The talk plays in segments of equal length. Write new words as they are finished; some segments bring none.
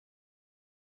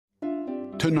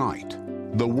Tonight,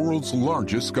 the world's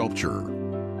largest sculpture.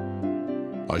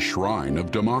 A shrine of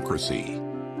democracy.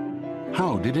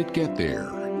 How did it get there?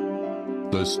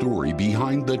 The story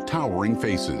behind the towering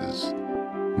faces.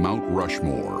 Mount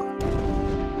Rushmore.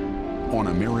 On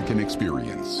American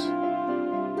Experience.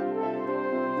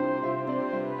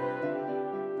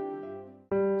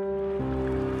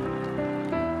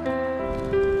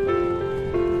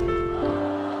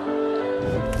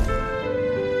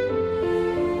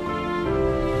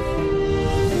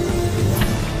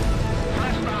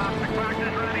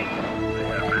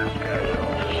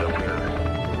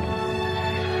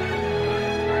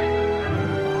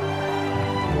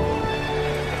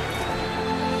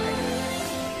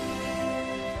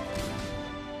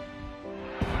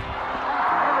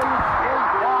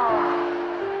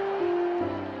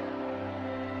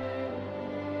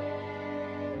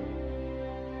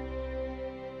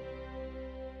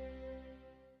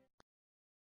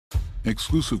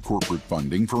 Exclusive corporate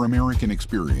funding for American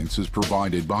Experience is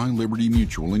provided by Liberty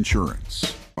Mutual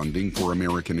Insurance. Funding for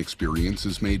American Experience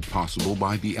is made possible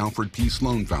by the Alfred P.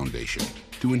 Sloan Foundation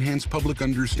to enhance public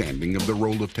understanding of the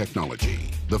role of technology.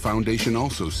 The foundation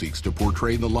also seeks to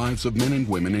portray the lives of men and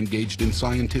women engaged in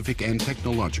scientific and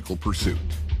technological pursuit.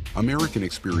 American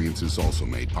Experience is also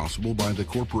made possible by the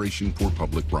Corporation for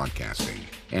Public Broadcasting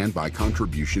and by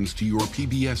contributions to your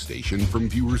PBS station from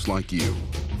viewers like you.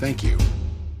 Thank you.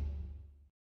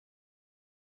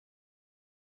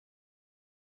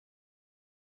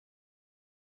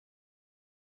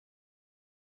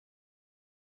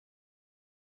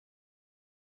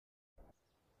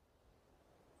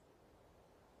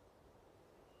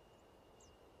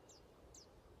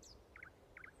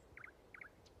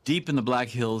 Deep in the Black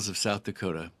Hills of South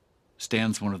Dakota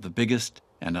stands one of the biggest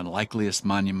and unlikeliest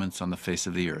monuments on the face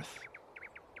of the earth.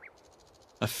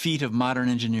 A feat of modern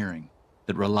engineering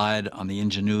that relied on the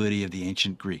ingenuity of the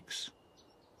ancient Greeks.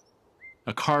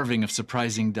 A carving of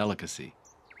surprising delicacy,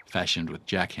 fashioned with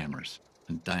jackhammers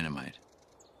and dynamite.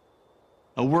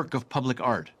 A work of public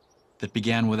art that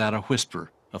began without a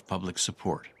whisper of public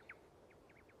support.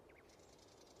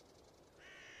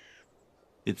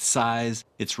 Its size,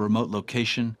 its remote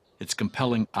location, its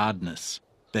compelling oddness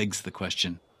begs the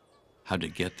question, how to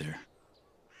get there?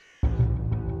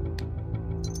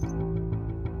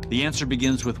 The answer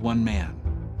begins with one man,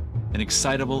 an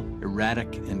excitable,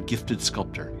 erratic, and gifted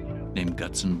sculptor named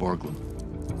Gutzon Borglum.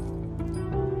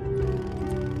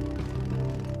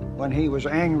 When he was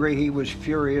angry, he was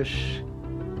furious.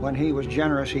 When he was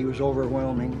generous, he was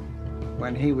overwhelming.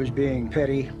 When he was being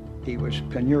petty, he was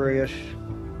penurious.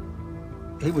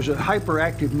 He was a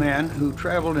hyperactive man who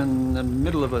traveled in the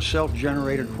middle of a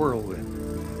self-generated whirlwind.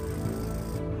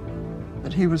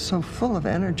 But he was so full of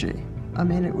energy. I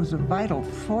mean, it was a vital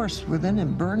force within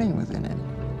him, burning within him.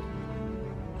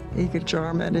 He could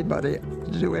charm anybody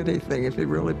to do anything if he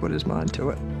really put his mind to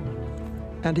it.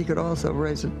 And he could also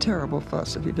raise a terrible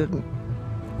fuss if he didn't.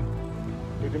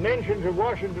 The dimensions of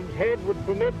Washington's head would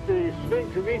permit the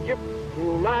Sphinx of Egypt to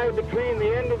lie between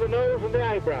the end of the nose and the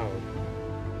eyebrows.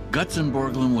 Gutzon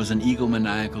Borglum was an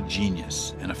egomaniacal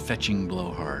genius and a fetching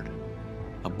blowhard,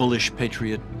 a bullish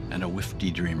patriot and a wifty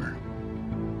dreamer.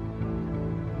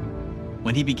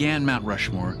 When he began Mount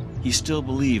Rushmore, he still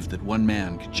believed that one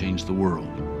man could change the world.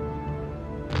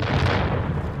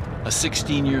 A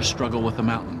 16-year struggle with the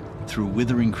mountain through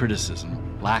withering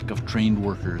criticism, lack of trained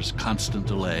workers, constant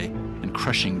delay, and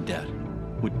crushing debt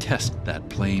would test that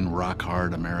plain,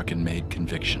 rock-hard, American-made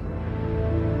conviction.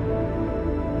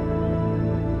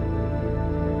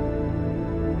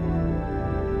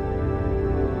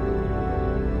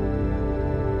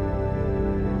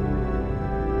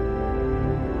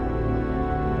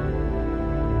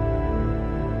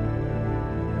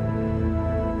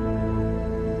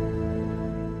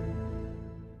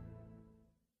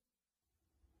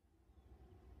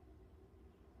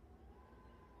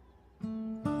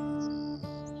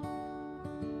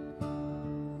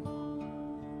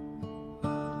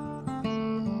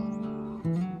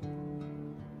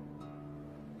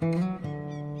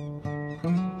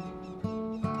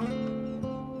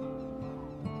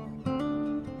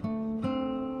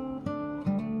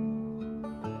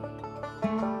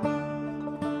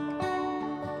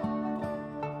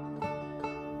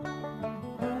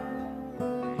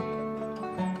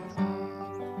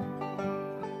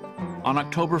 On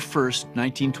October 1st,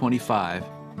 1925,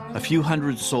 a few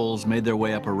hundred souls made their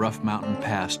way up a rough mountain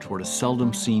pass toward a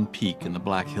seldom-seen peak in the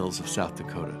Black Hills of South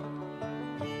Dakota.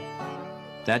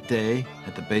 That day,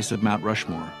 at the base of Mount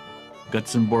Rushmore,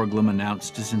 Gutzon Borglum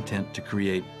announced his intent to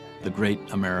create the Great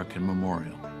American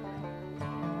Memorial.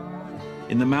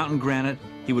 In the mountain granite,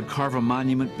 he he would carve a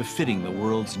monument befitting the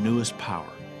world's newest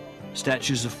power.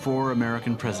 Statues of 4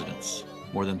 American presidents,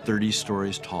 more than 30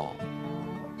 stories tall.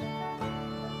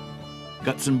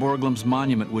 Gutzon Borglum's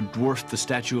monument would dwarf the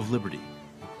Statue of Liberty,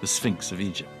 the Sphinx of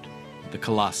Egypt, the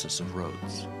Colossus of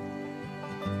Rhodes.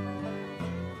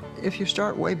 If you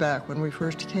start way back when we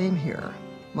first came here,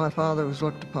 my father was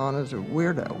looked upon as a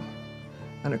weirdo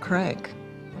and a crank.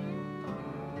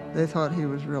 They thought he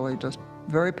was really just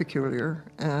very peculiar,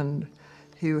 and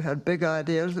he had big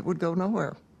ideas that would go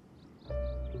nowhere.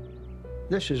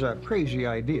 This is a crazy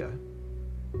idea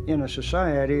in a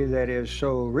society that is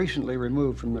so recently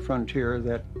removed from the frontier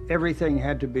that everything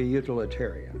had to be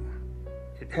utilitarian.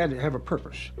 It had to have a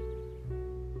purpose.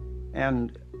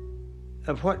 And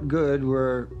of what good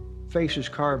were faces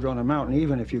carved on a mountain,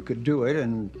 even if you could do it,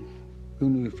 and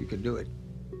who knew if you could do it?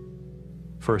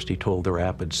 First, he told the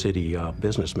Rapid City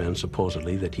businessmen,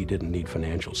 supposedly, that he didn't need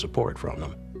financial support from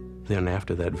them. Then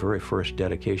after that very first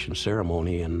dedication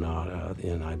ceremony in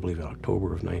I believe, October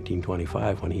of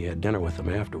 1925, when he had dinner with them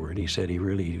afterward, he said he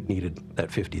really needed that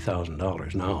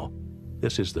 $50,000 now.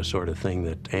 This is the sort of thing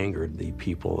that angered the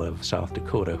people of South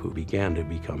Dakota, who began to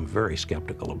become very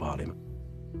skeptical about him.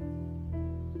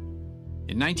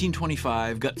 In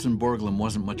 1925, Gutzon Borglum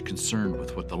wasn't much concerned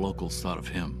with what the locals thought of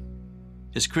him.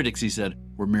 His critics, he said,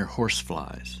 were mere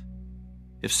horseflies.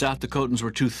 If South Dakotans were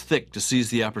too thick to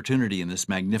seize the opportunity in this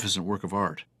magnificent work of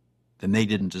art, then they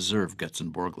didn't deserve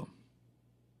Gutzon Borglum.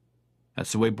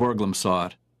 That's the way Borglum saw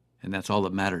it, and that's all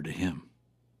that mattered to him.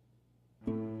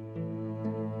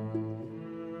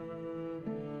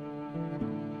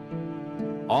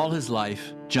 All his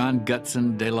life, John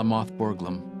Gutzon de la Mothe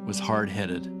Borglum was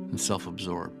hard-headed and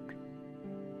self-absorbed.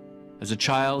 As a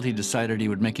child, he decided he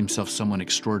would make himself someone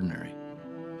extraordinary,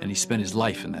 and he spent his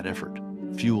life in that effort,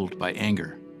 fueled by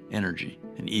anger, energy,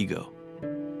 and ego.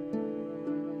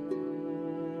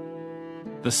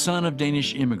 The son of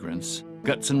Danish immigrants,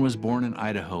 Gutzon was born in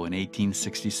Idaho in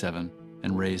 1867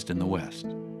 and raised in the West.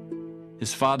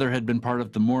 His father had been part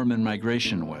of the Mormon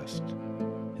migration west.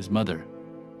 His mother,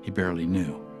 he barely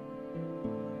knew.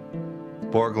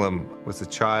 Borglum was a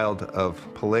child of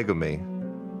polygamy.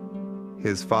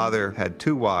 His father had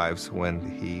 2 wives when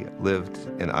he lived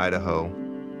in Idaho,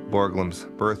 Borglum's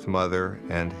birth mother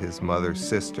and his mother's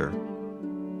sister.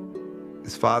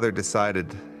 His father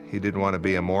decided he didn't want to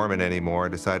be a Mormon anymore,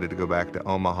 decided to go back to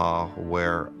Omaha,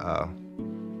 where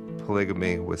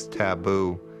polygamy was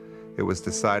taboo. It was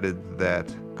decided that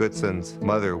Gutzon's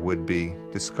mother would be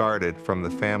discarded from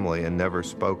the family and never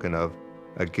spoken of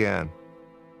again.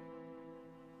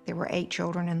 There were 8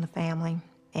 children in the family,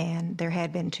 and there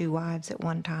had been 2 wives at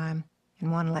one time, and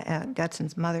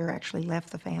Gutzon's mother actually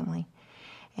left the family,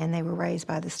 and they were raised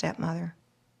by the stepmother.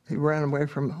 He ran away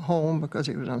from home because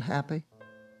he was unhappy,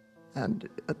 and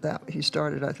at that he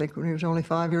started, I think, when he was only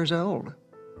 5 years old.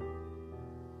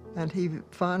 And he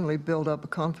finally built up a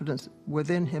confidence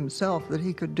within himself that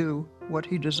he could do what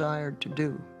he desired to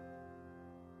do.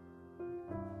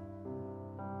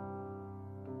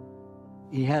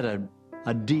 He had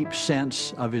a deep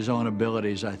sense of his own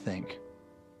abilities, I think.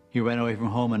 He ran away from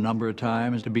home a number of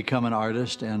times to become an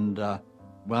artist, and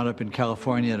wound up in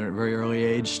California at a very early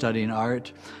age studying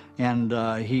art. And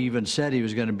he even said he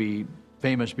was going to be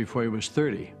famous before he was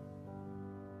 30.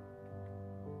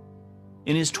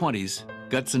 In his 20s,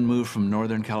 Gutzon moved from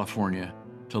Northern California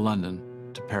to London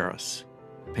to Paris,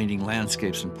 painting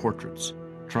landscapes and portraits,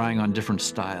 trying on different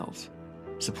styles,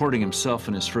 supporting himself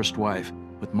and his first wife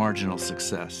with marginal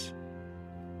success.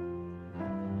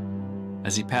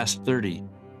 As he passed 30,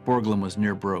 Borglum was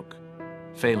near broke,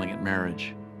 failing at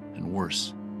marriage, and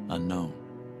worse, unknown.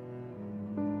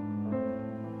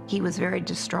 He was very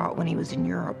distraught when he was in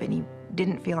Europe, and he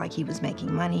didn't feel like he was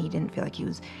making money. He didn't feel like he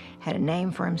had a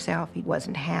name for himself. He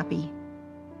wasn't happy,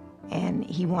 and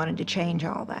he wanted to change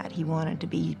all that. He wanted to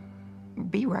be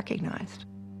recognized.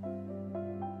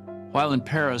 While in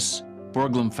Paris,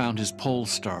 Borglum found his pole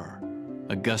star,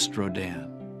 Auguste Rodin.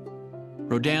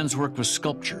 Rodin's work was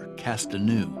sculpture cast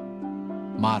anew,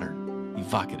 modern,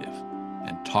 evocative,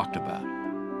 and talked about.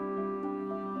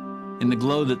 In the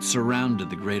glow that surrounded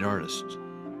the great artist,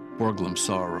 Borglum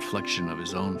saw a reflection of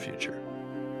his own future.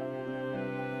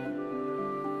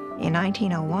 In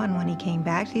 1901, when he came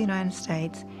back to the United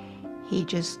States, he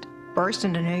just burst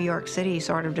into New York City,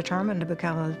 sort of determined to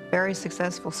become a very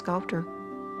successful sculptor.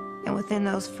 And within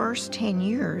those first 10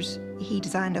 years, he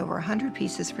designed over 100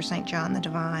 pieces for St. John the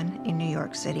Divine in New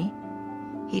York City.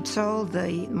 He'd sold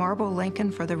the marble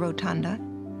Lincoln for the Rotunda.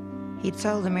 He'd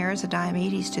sold the mirrors of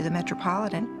Diomedes to the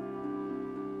Metropolitan.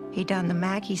 He'd done the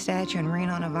Mackey statue in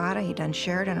Reno, Nevada. He'd done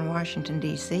Sheridan in Washington,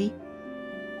 D.C.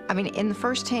 I mean, in the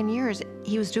first 10 years,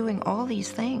 he was doing all these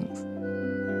things.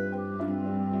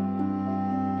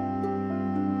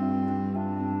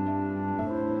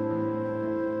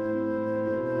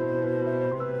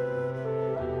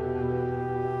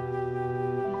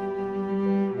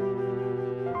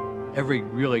 Every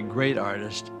really great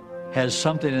artist has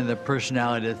something in their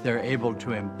personality that they're able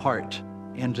to impart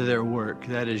into their work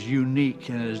that is unique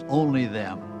and is only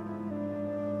them.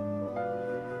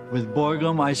 With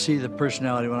Borglum, I see the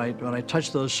personality. When I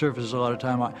touch those surfaces a lot of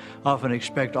time, I often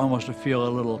expect almost to feel a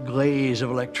little glaze of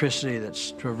electricity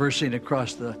that's traversing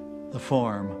across the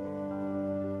form.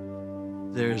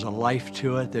 There's a life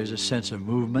to it, there's a sense of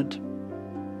movement.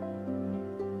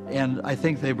 And I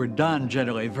think they were done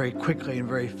generally very quickly and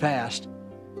very fast.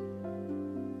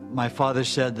 My father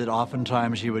said that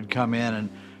oftentimes he would come in and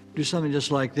do something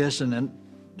just like this, and then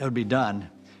it would be done.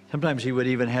 Sometimes he would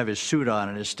even have his suit on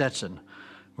and his Stetson,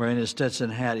 wearing his Stetson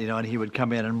hat, you know, and he would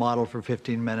come in and model for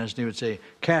 15 minutes, and he would say,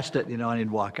 "Cast it," you know, and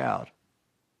he'd walk out.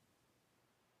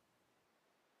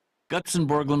 Gutzon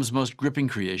Borglum's most gripping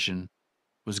creation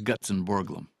was Gutzon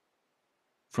Borglum.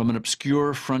 From an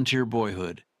obscure frontier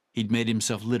boyhood, he'd made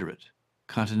himself literate,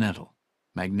 continental,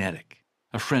 magnetic,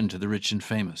 a friend to the rich and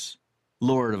famous,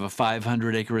 lord of a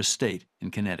 500-acre estate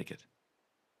in Connecticut.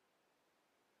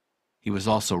 He was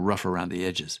also rough around the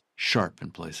edges, sharp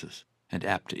in places, and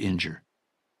apt to injure.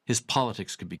 His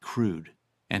politics could be crude,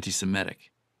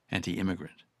 anti-Semitic,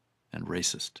 anti-immigrant, and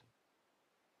racist.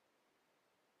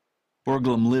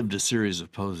 Borglum lived a series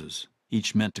of poses,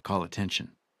 each meant to call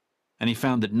attention, and he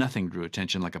found that nothing drew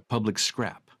attention like a public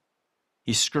scrap.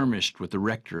 He skirmished with the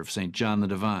rector of St. John the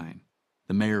Divine,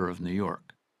 the mayor of New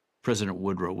York, President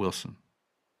Woodrow Wilson.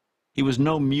 He was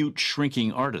no mute,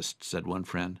 shrinking artist, said one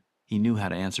friend. He knew how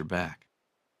to answer back,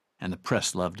 and the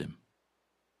press loved him.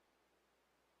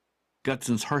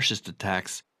 Gutzon's harshest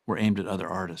attacks were aimed at other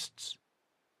artists.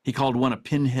 He called one a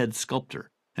pinhead sculptor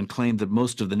and claimed that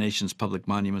most of the nation's public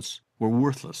monuments were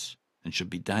worthless and should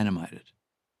be dynamited.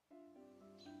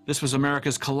 This was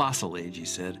America's colossal age, he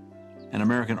said, and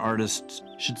American artists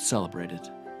should celebrate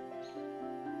it.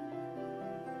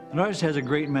 An artist has a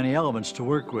great many elements to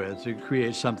work with to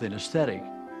create something aesthetic.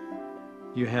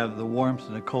 You have the warmth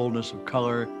and the coldness of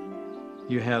color.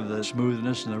 You have the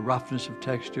smoothness and the roughness of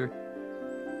texture.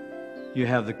 You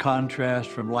have the contrast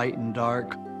from light and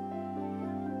dark.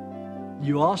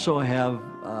 You also have,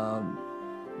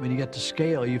 when you get to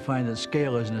scale, you find that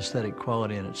scale is an aesthetic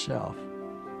quality in itself.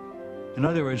 In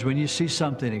other words, when you see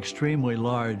something extremely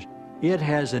large, it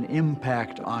has an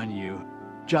impact on you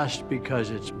just because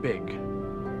it's big.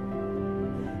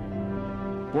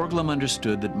 Borglum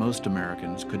understood that most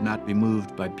Americans could not be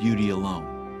moved by beauty alone.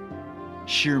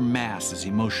 Sheer mass is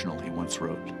emotional, he once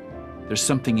wrote. There's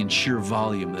something in sheer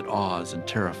volume that awes and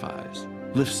terrifies,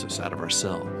 lifts us out of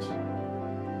ourselves.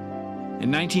 In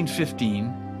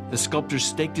 1915, the sculptor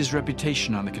staked his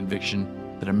reputation on the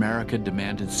conviction that America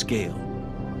demanded scale.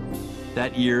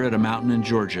 That year at a mountain in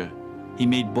Georgia, he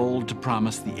made bold to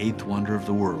promise the eighth wonder of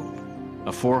the world,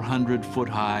 a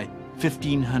 400-foot-high,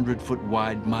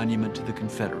 1,500-foot-wide monument to the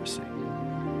Confederacy.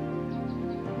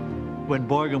 When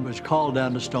Borglum was called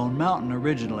down to Stone Mountain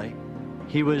originally,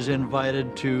 he was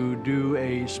invited to do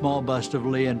a small bust of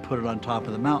Lee and put it on top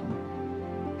of the mountain.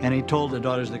 And he told the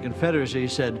Daughters of the Confederacy, he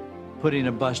said, putting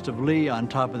a bust of Lee on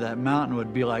top of that mountain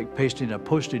would be like pasting a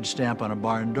postage stamp on a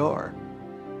barn door.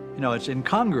 You know, it's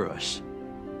incongruous.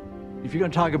 If you're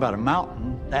going to talk about a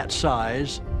mountain that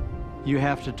size, you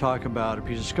have to talk about a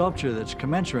piece of sculpture that's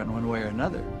commensurate in one way or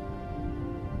another.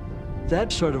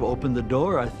 That sort of opened the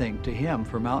door, I think, to him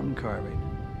for mountain carving.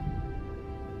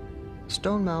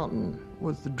 Stone Mountain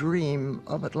was the dream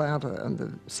of Atlanta and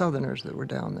the Southerners that were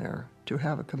down there, to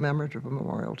have a commemorative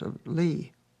memorial to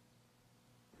Lee.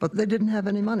 But they didn't have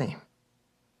any money.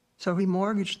 So he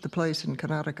mortgaged the place in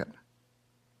Connecticut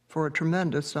for a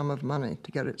tremendous sum of money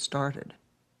to get it started.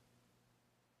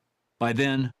 By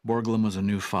then, Borglum was a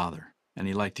new father, and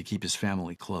he liked to keep his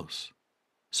family close.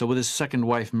 So with his second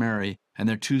wife, Mary, and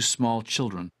their two small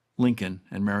children, Lincoln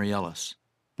and Mary Ellis,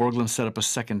 Borglum set up a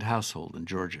second household in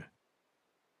Georgia.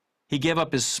 He gave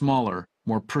up his smaller,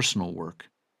 more personal work,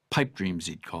 pipe dreams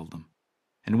he'd called them,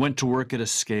 and went to work at a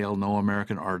scale no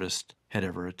American artist had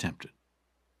ever attempted.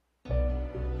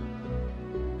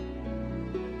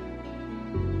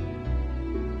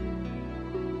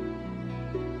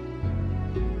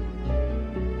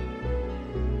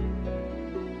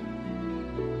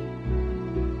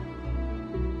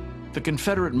 The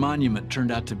Confederate monument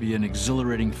turned out to be an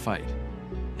exhilarating fight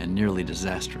and nearly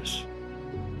disastrous.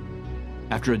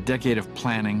 After a decade of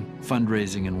planning,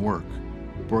 fundraising, and work,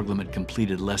 Borglum had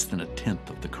completed less than a tenth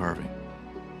of the carving.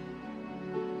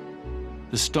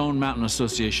 the Stone Mountain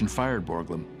Association fired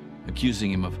Borglum,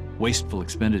 accusing him of wasteful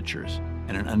expenditures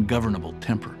and an ungovernable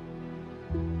temper.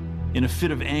 In a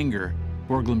fit of anger,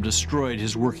 Borglum destroyed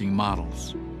his working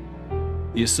models.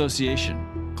 The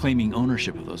association, claiming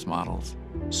ownership of those models,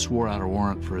 swore out a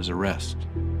warrant for his arrest.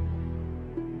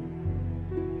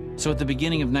 So at the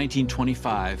beginning of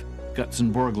 1925,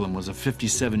 Gutzon Borglum was a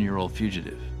 57-year-old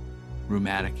fugitive,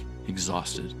 rheumatic,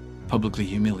 exhausted, publicly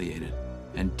humiliated,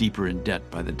 and deeper in debt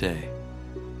by the day.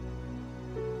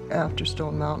 After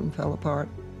Stone Mountain fell apart,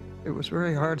 it was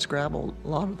very hard scrabble a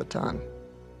lot of the time.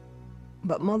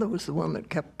 But Mother was the one that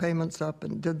kept payments up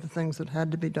and did the things that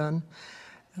had to be done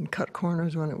and cut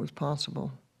corners when it was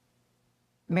possible.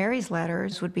 Mary's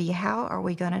letters would be, how are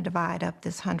we going to divide up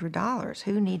this $100?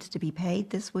 Who needs to be paid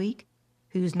this week?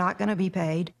 Who's not going to be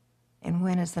paid? And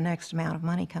when is the next amount of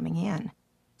money coming in?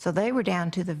 So they were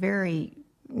down to the very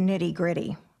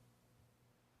nitty-gritty.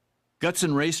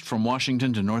 Gutzon raced from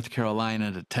Washington to North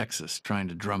Carolina to Texas, trying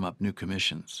to drum up new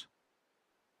commissions.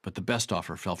 But the best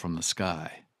offer fell from the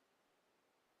sky.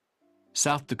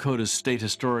 South Dakota's state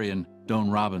historian,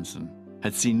 Doane Robinson,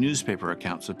 had seen newspaper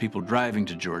accounts of people driving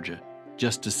to Georgia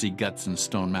just to see Gutzon's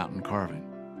Stone Mountain carving.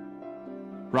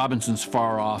 Robinson's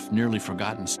far-off, nearly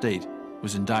forgotten state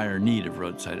was in dire need of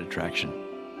roadside attraction,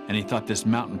 and he thought this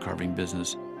mountain carving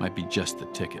business might be just the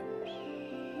ticket.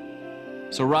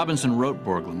 So Robinson wrote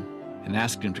Borglum and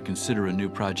asked him to consider a new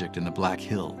project in the Black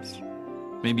Hills.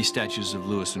 Maybe statues of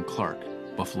Lewis and Clark,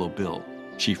 Buffalo Bill,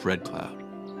 Chief Red Cloud.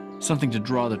 Something to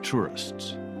draw the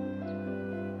tourists.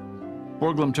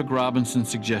 Borglum took Robinson's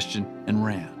suggestion and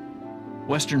ran.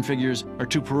 Western figures are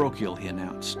too parochial, he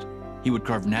announced. He would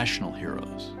carve national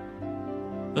heroes.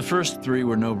 The first three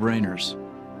were no-brainers: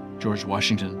 George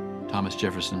Washington, Thomas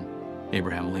Jefferson,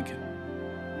 Abraham Lincoln.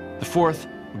 The fourth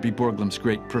would be Borglum's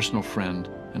great personal friend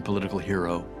and political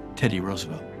hero, Teddy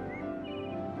Roosevelt.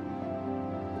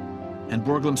 And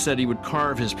Borglum said he would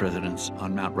carve his presidents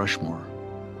on Mount Rushmore,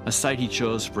 a site he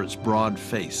chose for its broad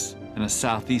face and a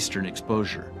southeastern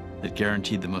exposure that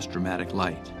guaranteed the most dramatic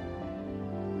light.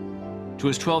 To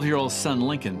his 12-year-old son,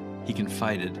 Lincoln, he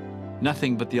confided,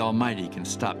 "Nothing but the Almighty can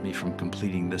stop me from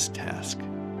completing this task."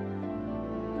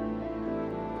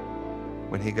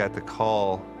 When he got the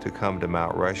call to come to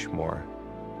Mount Rushmore,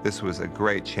 this was a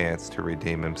great chance to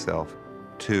redeem himself,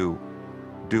 to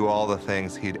do all the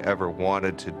things he'd ever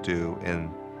wanted to do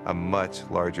in a much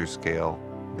larger scale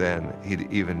than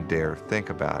he'd even dare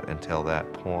think about until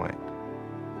that point.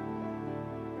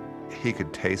 He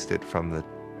could taste it from the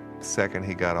second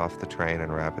he got off the train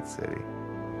in Rapid City.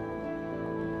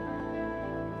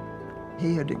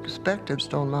 He had expected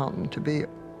Stone Mountain to be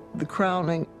the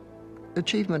crowning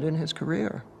achievement in his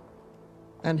career.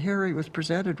 And here he was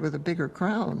presented with a bigger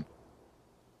crown.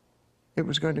 It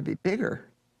was going to be bigger,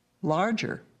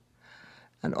 larger.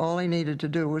 And all he needed to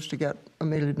do was to get $1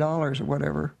 million or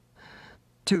whatever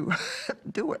to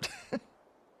do it.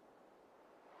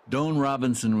 Doane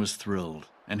Robinson was thrilled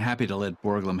and happy to let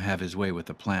Borglum have his way with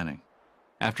the planning.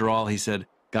 After all, he said,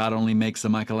 God only makes a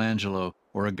Michelangelo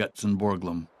or a Gutzon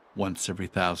Borglum once every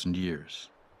 1,000 years.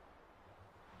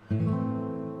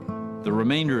 The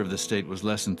remainder of the state was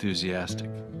less enthusiastic.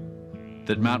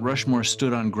 That Mount Rushmore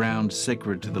stood on ground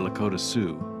sacred to the Lakota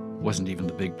Sioux wasn't even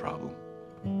the big problem.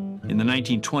 In the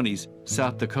 1920s,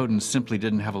 South Dakotans simply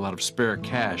didn't have a lot of spare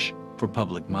cash for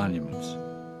public monuments.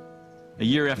 A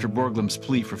year after Borglum's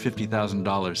plea for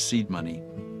 $50,000 seed money,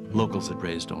 locals had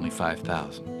raised only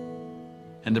 $5,000.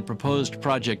 And the proposed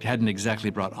project hadn't exactly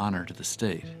brought honor to the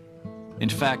state. In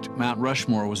fact, Mount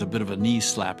Rushmore was a bit of a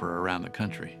knee-slapper around the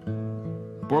country.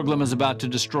 Borglum is about to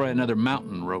destroy another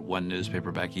mountain, wrote one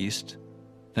newspaper back east.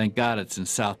 Thank God it's in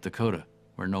South Dakota,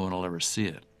 where no one will ever see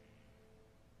it.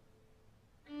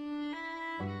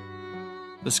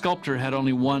 The sculptor had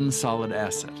only one solid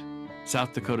asset: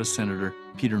 South Dakota Senator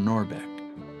Peter Norbeck.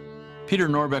 Peter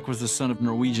Norbeck was the son of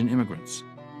Norwegian immigrants,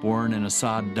 born in a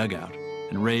sod dugout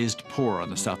and raised poor on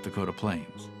the South Dakota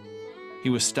plains. He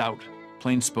was stout,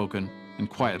 plain-spoken, and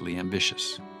quietly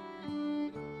ambitious.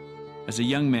 As a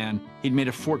young man, he'd made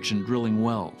a fortune drilling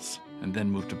wells and then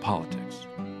moved to politics.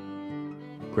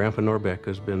 Grandpa Norbeck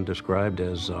has been described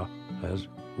as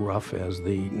rough as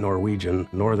the Norwegian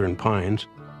northern pines,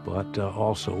 but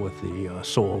also with the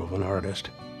soul of an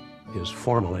artist. His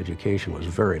formal education was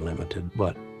very limited,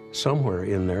 but somewhere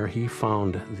in there he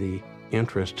found the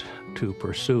interest to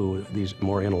pursue these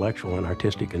more intellectual and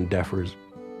artistic endeavors.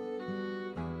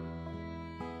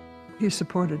 He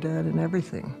supported Dad in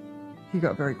everything. He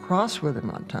got very cross with him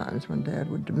on times when Dad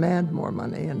would demand more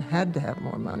money and had to have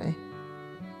more money.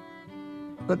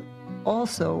 But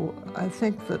also, I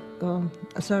think that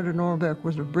Senator Norbeck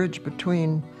was a bridge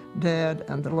between Dad,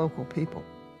 and the local people.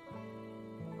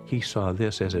 He saw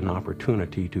this as an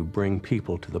opportunity to bring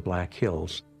people to the Black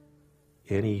Hills.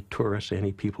 Any tourists,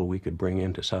 any people we could bring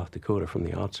into South Dakota from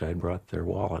the outside brought their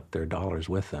wallet, their dollars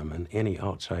with them, and any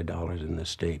outside dollars in this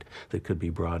state that could be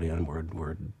brought in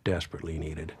were desperately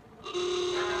needed.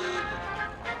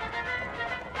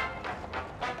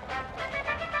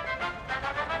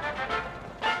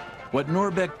 What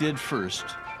Norbeck did first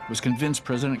was convince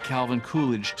President Calvin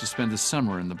Coolidge to spend the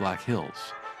summer in the Black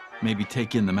Hills, maybe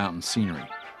take in the mountain scenery,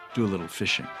 do a little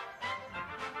fishing.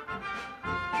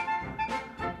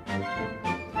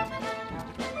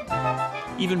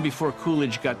 Even before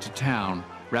Coolidge got to town,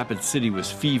 Rapid City was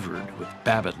fevered with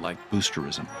Babbitt-like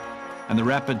boosterism, and the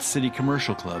Rapid City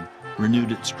Commercial Club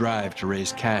renewed its drive to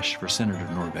raise cash for Senator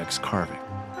Norbeck's carving.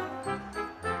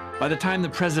 By the time the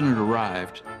president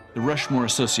arrived, the Rushmore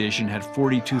Association had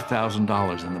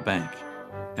 $42,000 in the bank,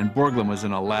 and Borglum was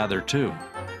in a lather too,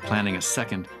 planning a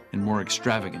second and more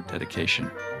extravagant dedication,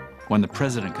 one the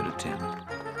president could attend,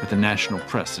 with the national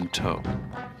press in tow.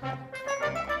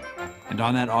 And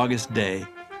on that August day,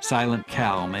 Silent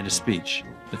Cal made a speech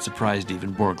that surprised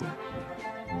even Borglum.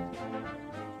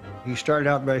 He started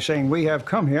out by saying, "We have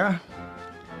come here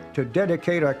to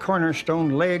dedicate a cornerstone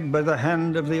laid by the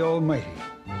hand of the Almighty."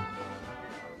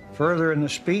 Further in the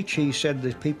speech, he said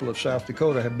the people of South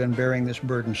Dakota have been bearing this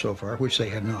burden so far, which they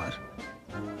had not.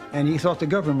 And he thought the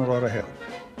government ought to help.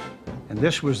 And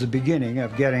this was the beginning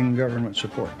of getting government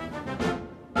support.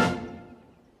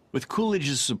 With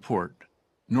Coolidge's support,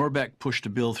 Norbeck pushed a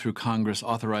bill through Congress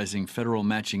authorizing federal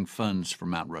matching funds for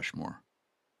Mount Rushmore,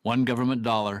 one government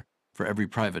dollar for every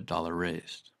private dollar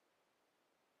raised.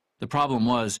 The problem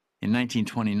was, in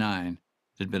 1929,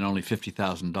 there'd been only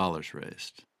 $50,000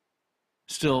 raised.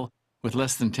 Still, with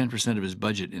less than 10% of his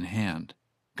budget in hand,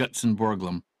 Gutzon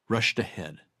Borglum rushed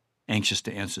ahead, anxious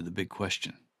to answer the big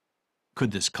question.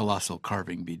 Could this colossal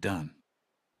carving be done?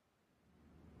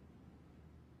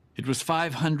 It was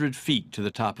 500 feet to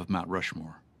the top of Mount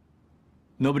Rushmore.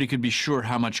 Nobody could be sure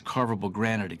how much carvable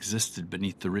granite existed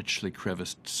beneath the richly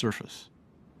creviced surface.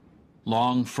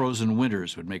 Long frozen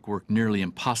winters would make work nearly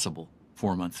impossible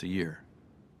 4 months a year.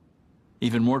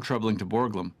 Even more troubling to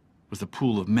Borglum was the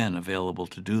pool of men available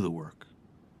to do the work.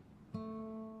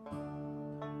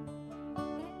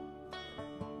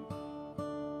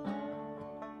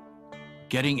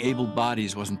 Getting able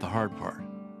bodies wasn't the hard part.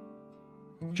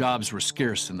 Jobs were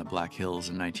scarce in the Black Hills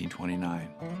in 1929,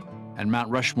 and Mount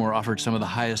Rushmore offered some of the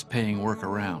highest paying work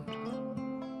around.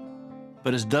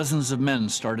 But as dozens of men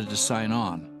started to sign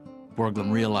on,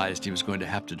 Borglum realized he was going to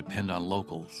have to depend on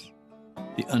locals,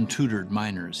 the untutored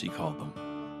miners, he called them.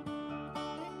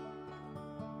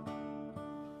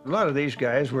 A lot of these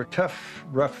guys were tough,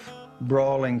 rough,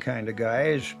 brawling kind of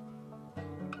guys.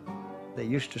 They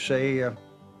used to say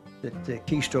that the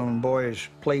Keystone Boys'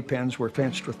 playpens were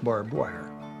fenced with barbed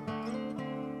wire,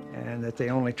 and that they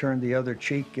only turned the other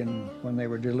cheek when they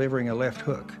were delivering a left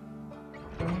hook.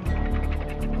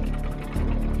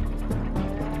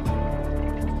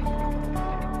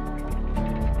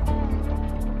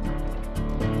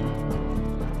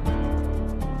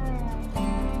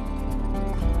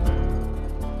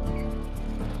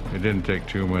 It didn't take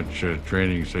too much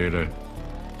training, say, to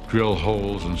drill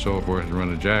holes and so forth and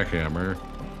run a jackhammer.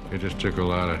 It just took a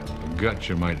lot of guts,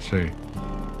 you might say.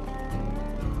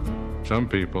 Some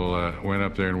people went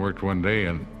up there and worked one day,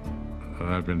 and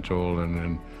I've been told,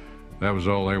 and that was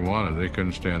all they wanted. They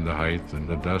couldn't stand the height and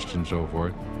the dust and so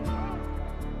forth.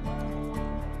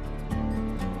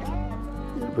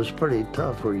 It was pretty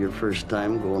tough for your first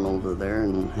time going over there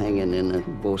and hanging in a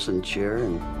bosun chair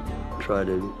and try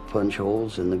to punch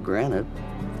holes in the granite.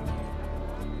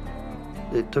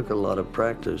 It took a lot of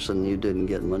practice, and you didn't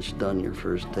get much done your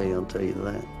first day, I'll tell you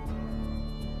that.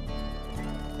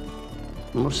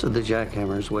 Most of the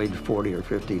jackhammers weighed 40 or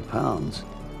 50 pounds,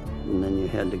 and then you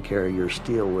had to carry your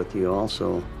steel with you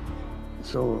also.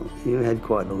 So you had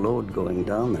quite a load going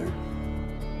down there.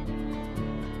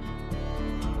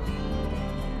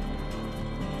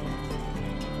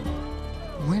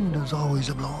 Wind was always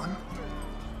a-blowing.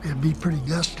 It'd be pretty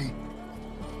gusty.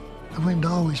 The wind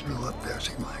always blew up there,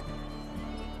 seemed like.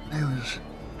 They was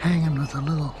hanging with a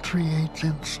little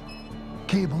 3/8"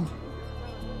 cable,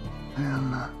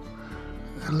 and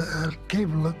the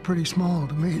cable looked pretty small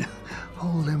to me to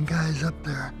hold them guys up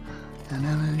there, and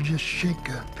then they'd just shake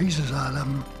pieces out of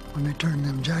them when they turned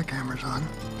them jackhammers on.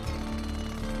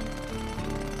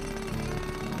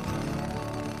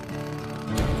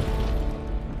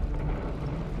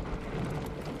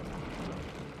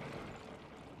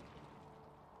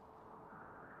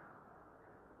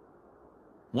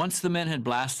 Once the men had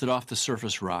blasted off the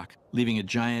surface rock, leaving a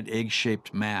giant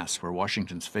egg-shaped mass where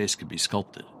Washington's face could be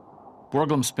sculpted,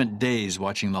 Borglum spent days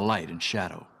watching the light and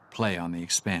shadow play on the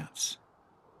expanse,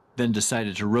 then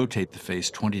decided to rotate the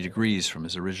face 20 degrees from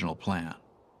his original plan.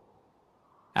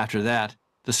 After that,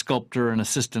 the sculptor and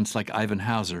assistants like Ivan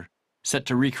Hauser set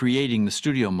to recreating the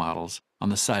studio models on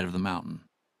the side of the mountain.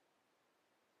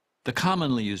 The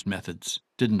commonly used methods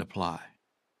didn't apply.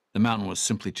 The mountain was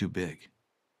simply too big.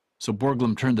 So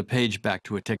Borglum turned the page back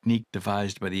to a technique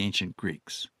devised by the ancient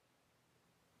Greeks.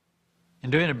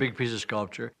 In doing a big piece of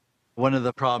sculpture, one of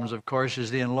the problems, of course, is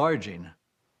the enlarging.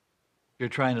 You're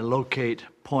trying to locate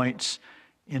points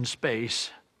in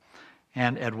space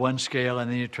and at one scale,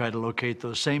 and then you try to locate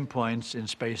those same points in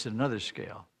space at another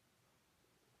scale.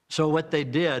 So what they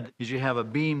did is you have a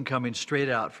beam coming straight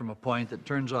out from a point that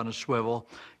turns on a swivel,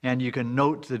 and you can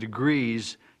note the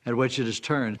degrees at which it is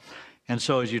turned. And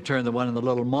so as you turn the one in the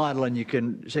little model, and you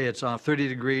can say it's off 30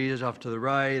 degrees off to the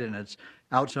right, and it's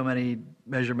out so many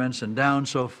measurements and down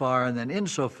so far, and then in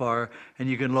so far, and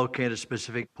you can locate a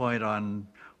specific point on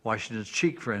Washington's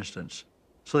cheek, for instance.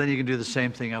 So then you can do the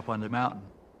same thing up on the mountain.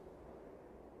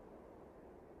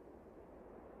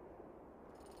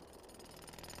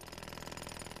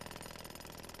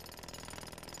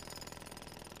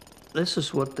 This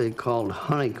is what they called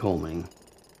honeycombing.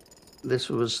 This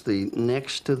was the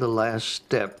next to the last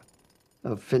step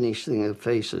of finishing the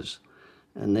faces.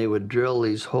 And they would drill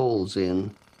these holes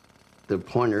in. The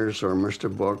pointers or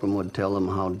Mr. Borglum would tell them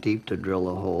how deep to drill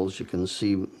the holes. You can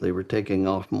see they were taking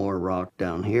off more rock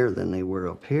down here than they were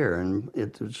up here. And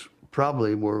it was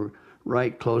probably were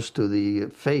right close to the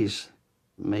face.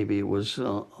 Maybe it was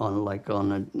on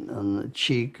the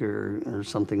cheek or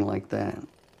something like that.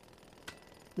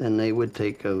 Then they would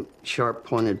take a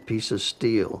sharp-pointed piece of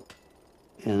steel,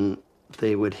 and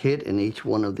they would hit in each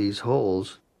one of these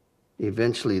holes.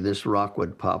 Eventually, this rock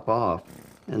would pop off,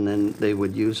 and then they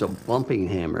would use a bumping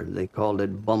hammer. They called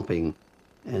it bumping,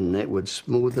 and it would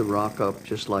smooth the rock up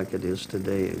just like it is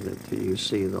today that you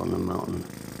see it on the mountain.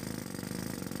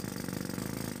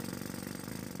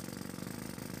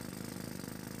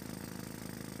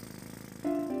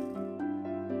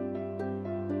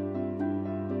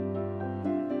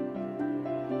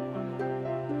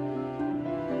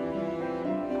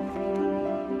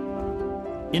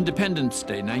 Independence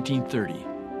Day, 1930,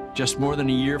 just more than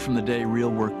a year from the day real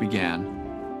work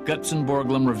began, Gutzon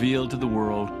Borglum revealed to the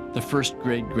world the first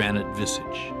great granite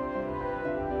visage.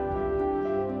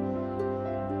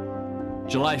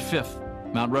 July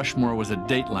 5th, Mount Rushmore was a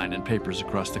dateline in papers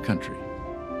across the country.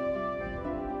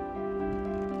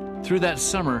 Through that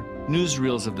summer,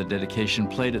 newsreels of the dedication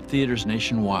played at theaters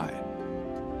nationwide.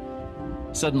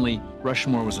 Suddenly,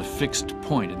 Rushmore was a fixed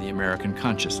point in the American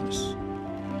consciousness.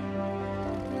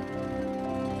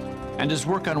 And as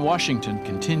work on Washington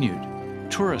continued,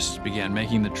 tourists began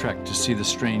making the trek to see the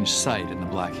strange sight in the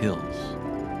Black Hills.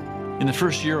 In the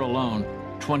first year alone,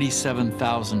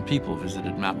 27,000 people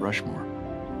visited Mount Rushmore,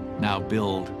 now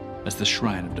billed as the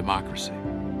shrine of democracy.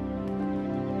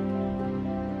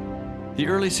 The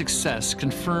early success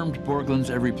confirmed Borglum's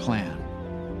every plan.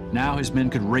 Now his men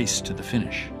could race to the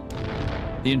finish.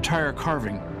 The entire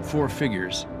carving, 4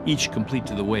 figures, each complete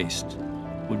to the waist,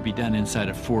 would be done inside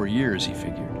of 4 years, he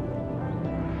figured.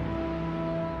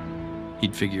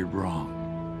 He'd figured wrong.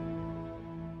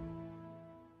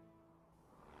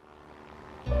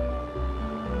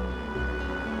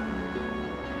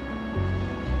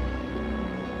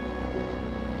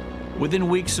 Within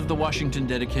weeks of the Washington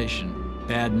dedication,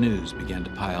 bad news began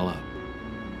to pile up.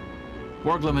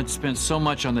 Borglum had spent so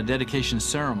much on the dedication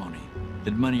ceremony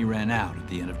that money ran out at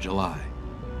the end of July,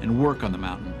 and work on the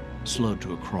mountain slowed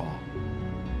to a crawl.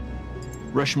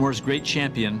 Rushmore's great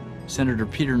champion, Senator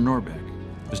Peter Norbeck,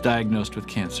 was diagnosed with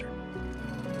cancer.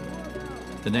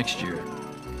 The next year,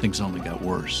 things only got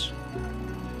worse.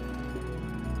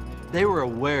 They were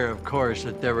aware, of course,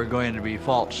 that there were going to be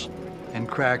faults and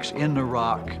cracks in the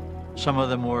rock. Some of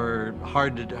them were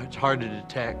hard to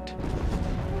detect.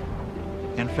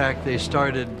 In fact, they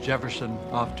started Jefferson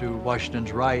off to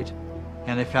Washington's right,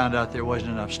 and they found out there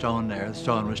wasn't enough stone there. The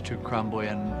stone was too crumbly,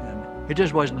 and it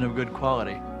just wasn't of good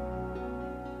quality.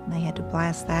 They had to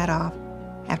blast that off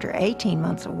after 18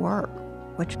 months of work,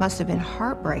 which must have been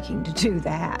heartbreaking to do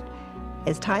that,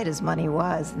 as tight as money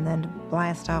was, and then to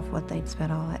blast off what they'd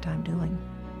spent all that time doing.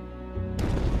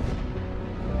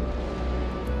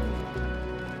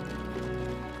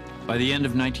 By the end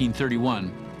of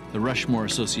 1931, the Rushmore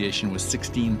Association was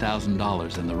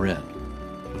 $16,000 in the red,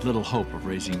 with little hope of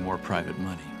raising more private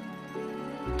money.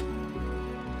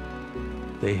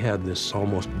 They had this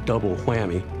almost double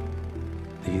whammy.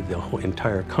 The whole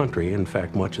entire country, in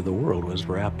fact, much of the world, was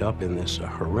wrapped up in this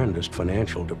horrendous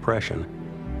financial depression.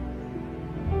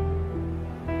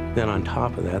 Then on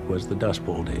top of that was the Dust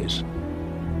Bowl days.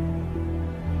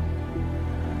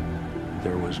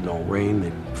 There was no rain.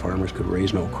 The farmers could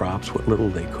raise no crops. What little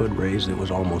they could raise, it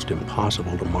was almost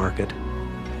impossible to market.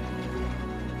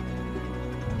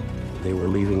 They were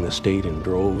leaving the state in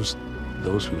droves.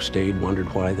 Those who stayed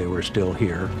wondered why they were still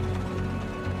here.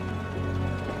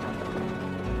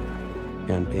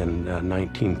 And in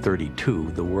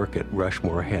 1932, the work at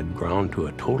Rushmore had ground to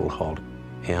a total halt.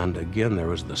 And again, there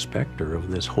was the specter of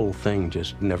this whole thing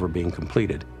just never being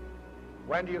completed.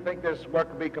 When do you think this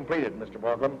work will be completed, Mr.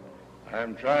 Borglum?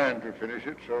 I'm trying to finish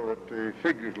it so that the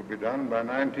figures will be done by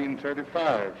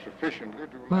 1935, sufficiently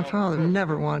to... My father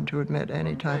never wanted to admit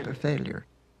any type of failure.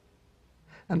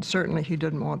 And certainly he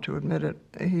didn't want to admit it.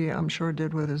 He, I'm sure,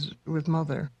 did with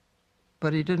Mother.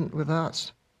 But he didn't with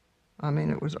us. I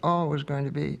mean, it was always going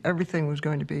to be, everything was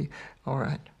going to be all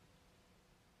right.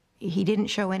 He didn't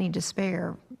show any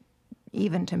despair,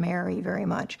 even to Mary, very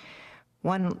much.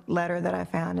 One letter that I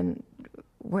found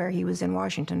where he was in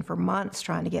Washington for months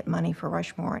trying to get money for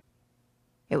Rushmore.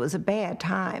 It was a bad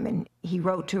time, and he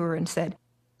wrote to her and said,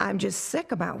 "I'm just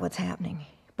sick about what's happening,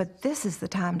 but this is the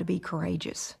time to be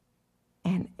courageous."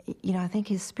 And, you know, I think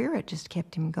his spirit just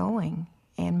kept him going,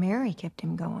 and Mary kept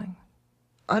him going.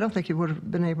 I don't think he would have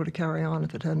been able to carry on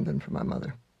if it hadn't been for my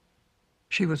mother.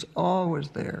 She was always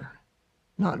there,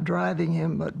 not driving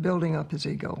him, but building up his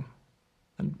ego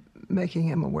and making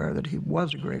him aware that he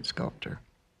was a great sculptor.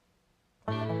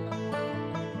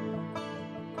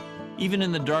 Even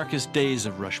in the darkest days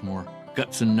of Rushmore,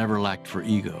 Gutzon never lacked for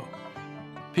ego.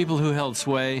 People who held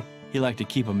sway, he liked to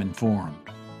keep them informed.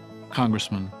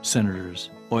 Congressmen, senators,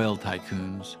 oil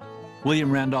tycoons,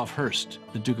 William Randolph Hearst,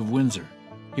 the Duke of Windsor.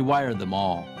 He wired them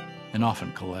all, and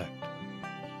often collect.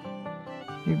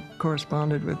 He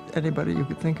corresponded with anybody you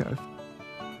could think of.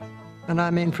 And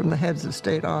I mean from the heads of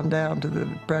state on down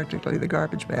to practically the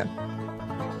garbage man.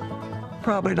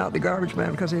 Probably not the garbage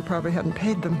man, because he probably hadn't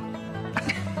paid them.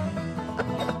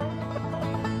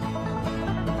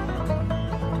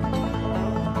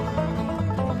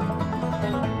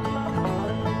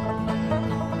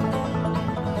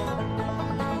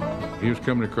 He was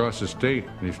coming across the state,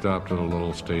 and he stopped at a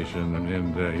little station,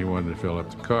 and he wanted to fill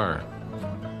up the car.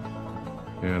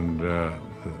 And the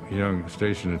young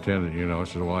station attendant,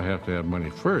 said, "Well, I have to have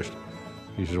money first."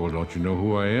 He said, "Well, don't you know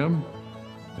who I am?"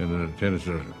 And the attendant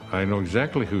said, "I know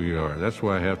exactly who you are. That's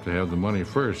why I have to have the money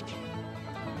first."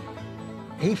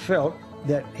 He felt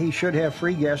that he should have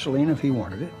free gasoline if he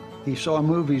wanted it. He saw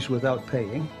movies without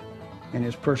paying, and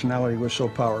his personality was so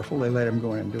powerful, they let him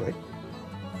go in and do it.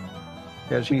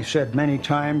 As he said many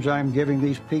times, "I'm giving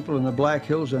these people in the Black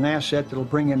Hills an asset that'll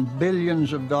bring in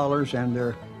billions of dollars, and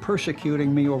they're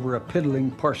persecuting me over a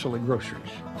piddling parcel of groceries."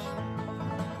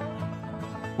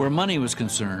 Where money was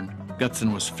concerned,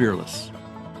 Gutzon was fearless.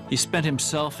 He spent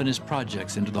himself and his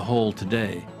projects into the hole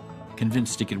today,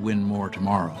 convinced he could win more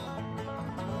tomorrow.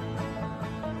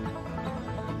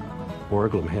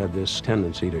 Borglum had this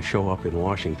tendency to show up in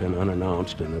Washington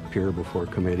unannounced and appear before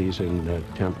committees and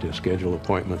attempt to schedule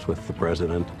appointments with the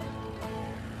president.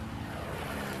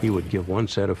 He would give one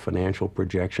set of financial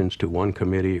projections to one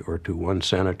committee or to one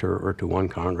senator or to one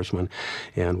congressman,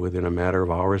 and within a matter of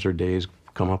hours or days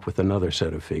come up with another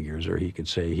set of figures. Or he could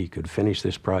say he could finish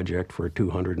this project for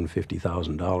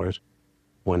 $250,000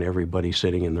 when everybody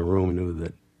sitting in the room knew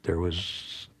that there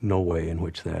was no way in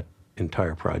which that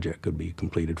entire project could be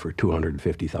completed for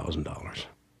 $250,000.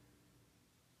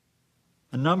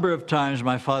 A number of times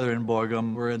my father and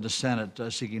Borglum were in the Senate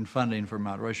seeking funding for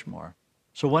Mount Rushmore.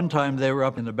 So one time they were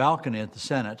up in the balcony at the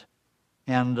Senate,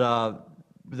 and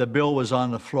the bill was on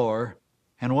the floor,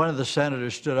 and one of the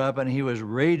senators stood up and he was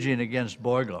raging against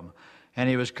Borglum. And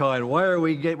he was calling, why are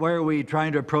we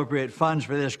trying to appropriate funds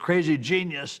for this crazy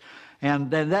genius? And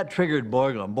then that triggered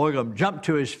Borglum. Borglum jumped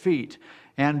to his feet.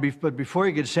 But before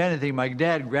he could say anything, my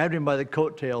dad grabbed him by the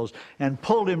coattails and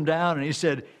pulled him down, and he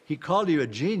said, "He called you a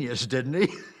genius, didn't he?"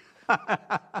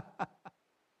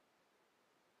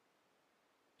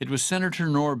 It was Senator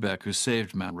Norbeck who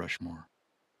saved Mount Rushmore,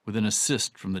 with an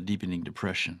assist from the deepening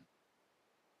depression.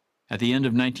 At the end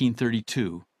of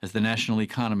 1932, as the national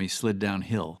economy slid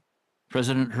downhill,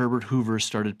 President Herbert Hoover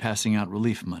started passing out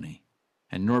relief money,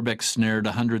 and Norbeck snared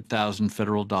 100,000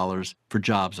 federal dollars for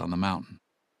jobs on the mountain.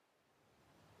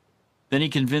 Then he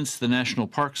convinced the National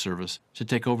Park Service to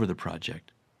take over the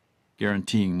project,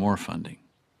 guaranteeing more funding.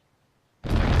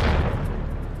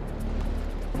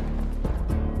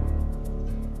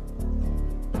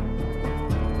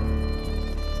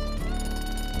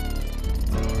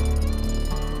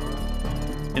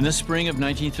 In the spring of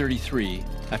 1933,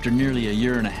 after nearly a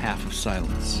year and a half of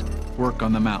silence, work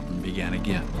on the mountain began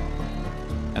again.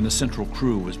 And the central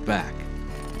crew was back.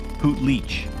 Hoot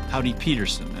Leach, Howdy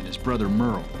Peterson and his brother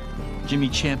Merle, Jimmy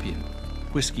Champion,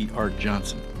 Whiskey Art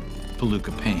Johnson,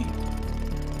 Palooka Payne.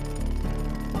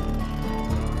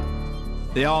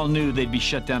 They all knew they'd be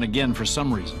shut down again for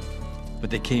some reason,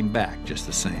 but they came back just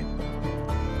the same.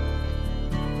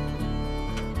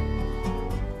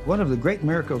 One of the great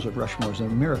miracles of Rushmore is the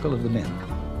miracle of the men.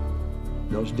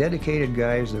 Those dedicated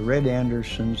guys, the Red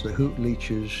Andersons, the Hoot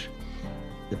Leaches,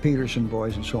 the Peterson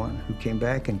boys and so on, who came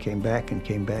back and came back and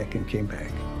came back and came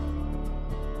back.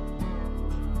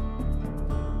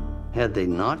 Had they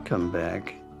not come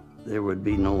back, there would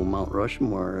be no Mount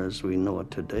Rushmore as we know it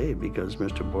today, because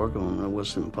Mr. Borglum, it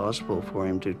was impossible for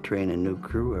him to train a new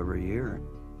crew every year.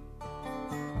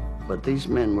 But these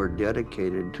men were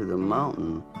dedicated to the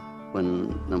mountain.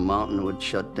 When the mountain would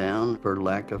shut down for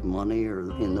lack of money or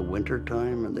in the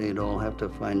wintertime, they'd all have to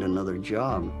find another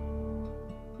job.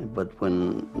 But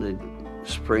when the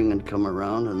spring had come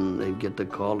around and they'd get the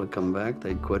call to come back,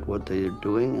 they'd quit what they were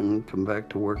doing and come back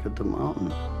to work at the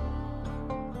mountain.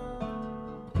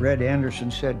 Red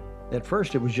Anderson said, at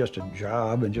first it was just a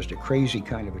job, and just a crazy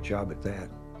kind of a job at that.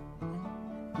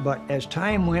 But as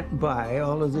time went by,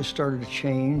 all of this started to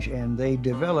change, and they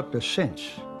developed a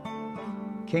sense,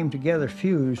 came together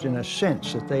fused in a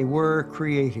sense that they were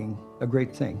creating a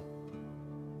great thing.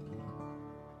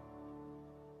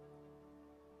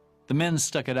 The men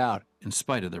stuck it out in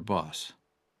spite of their boss.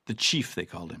 The chief, they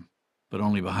called him, but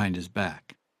only behind his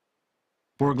back.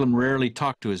 Borglum rarely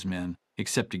talked to his men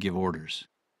except to give orders.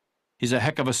 He's a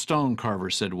heck of a stone carver,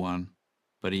 said one,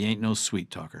 but he ain't no sweet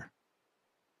talker.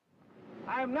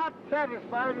 I'm not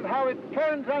satisfied with how it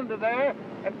turns under there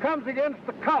and comes against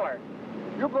the collar.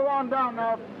 You go on down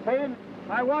now, Payne.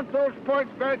 I want those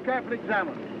points very carefully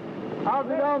examined. I'll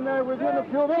be down there within a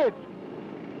few minutes.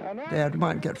 Dad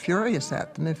might get furious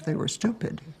at them if they were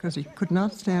stupid, because he could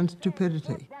not stand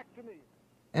stupidity.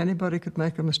 Anybody could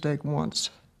make a mistake once,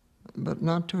 but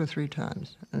not 2 or 3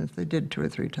 times. And if they did 2 or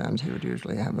 3 times, he would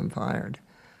usually have them fired.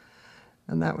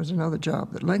 And that was another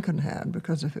job that Lincoln had,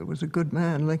 because if it was a good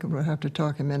man, Lincoln would have to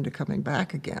talk him into coming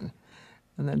back again.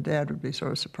 And then Dad would be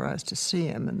sort of surprised to see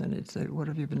him, and then he'd say, "What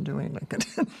have you been doing,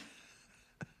 Lincoln?"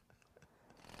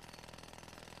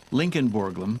 Lincoln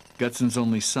Borglum, Gutson's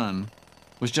only son,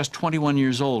 was just 21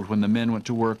 years old when the men went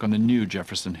to work on the new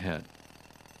Jefferson Head.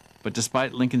 But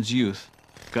despite Lincoln's youth,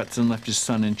 Gutson left his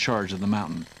son in charge of the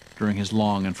mountain during his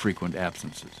long and frequent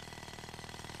absences.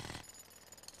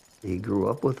 He grew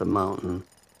up with the mountain.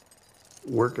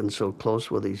 Working so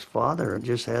close with his father, it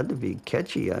just had to be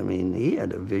catchy. I mean, he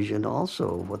had a vision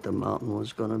also of what the mountain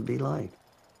was going to be like.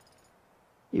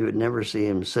 You would never see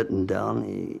him sitting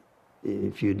down.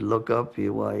 If you'd look up,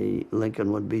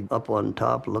 Lincoln would be up on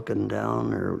top looking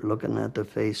down or looking at the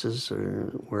faces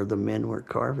or where the men were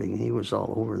carving. He was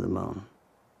all over the mountain.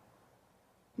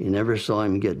 You never saw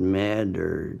him get mad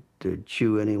or to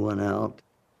chew anyone out.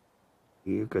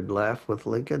 You could laugh with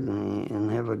Lincoln and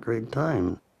have a great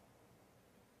time.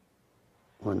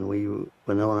 When we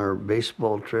went on our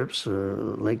baseball trips,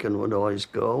 Lincoln would always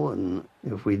go, and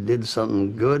if we did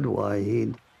something good, why,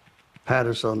 he'd pat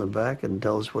us on the back and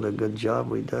tell us what a good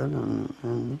job we'd done,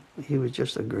 and he was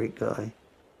just a great guy.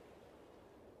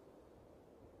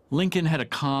 Lincoln had a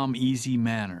calm, easy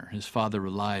manner his father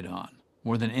relied on,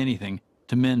 more than anything,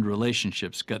 to mend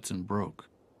relationships Gutson broke.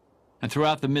 And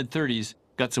throughout the mid-30s,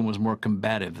 Gutson was more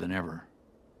combative than ever.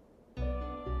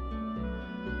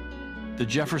 The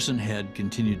Jefferson Head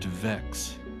continued to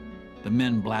vex. The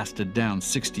men blasted down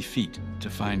 60 feet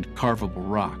to find carvable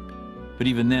rock, but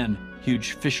even then,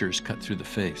 huge fissures cut through the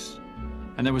face.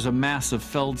 And there was a mass of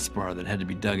feldspar that had to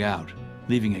be dug out,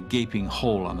 leaving a gaping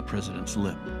hole on the president's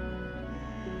lip.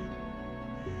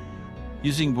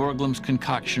 Using Borglum's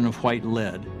concoction of white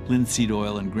lead, linseed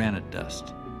oil, and granite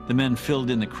dust, the men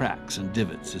filled in the cracks and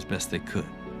divots as best they could.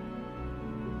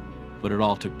 But it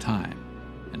all took time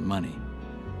and money.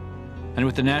 And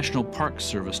with the National Park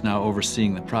Service now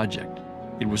overseeing the project,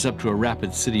 it was up to a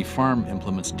Rapid City farm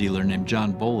implements dealer named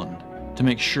John Boland to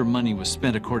make sure money was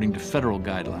spent according to federal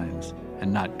guidelines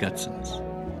and not Gutson's.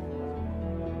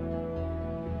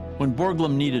 When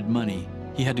Borglum needed money,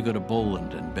 he had to go to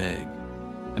Boland and beg,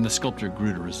 and the sculptor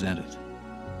grew to resent it.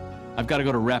 "I've got to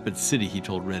go to Rapid City," he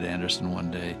told Red Anderson one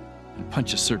day, "and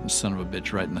punch a certain son of a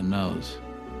bitch right in the nose."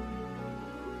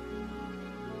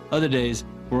 Other days,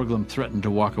 Borglum threatened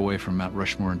to walk away from Mount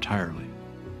Rushmore entirely,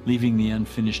 leaving the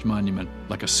unfinished monument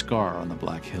like a scar on the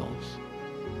Black Hills.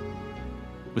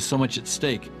 With so much at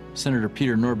stake, Senator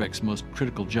Peter Norbeck's most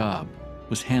critical job,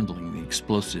 was handling the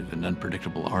explosive and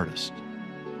unpredictable artist.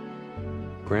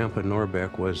 Grandpa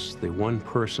Norbeck was the one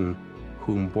person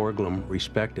whom Borglum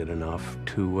respected enough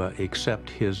to accept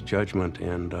his judgment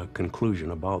and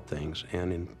conclusion about things.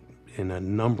 And in a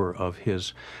number of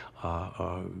his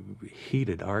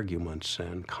heated arguments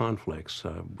and conflicts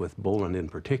with Boland in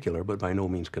particular, but by no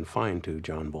means confined to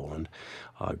John Boland,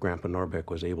 Grandpa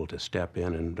Norbeck was able to step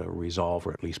in and resolve,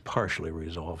 or at least partially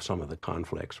resolve, some of the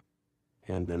conflicts.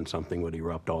 And then something would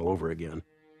erupt all over again.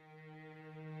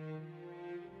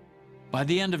 By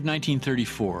the end of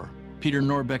 1934, Peter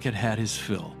Norbeck had had his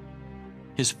fill.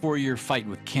 His 4-year fight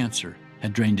with cancer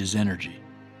had drained his energy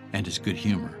and his good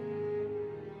humor.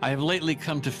 "I have lately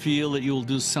come to feel that you will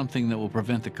do something that will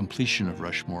prevent the completion of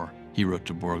Rushmore," he wrote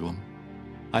to Borglum.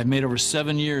 "I've made over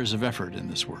 7 years of effort in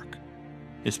this work.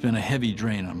 It's been a heavy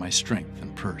drain on my strength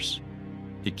and purse.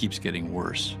 It keeps getting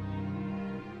worse."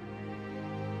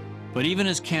 But even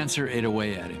as cancer ate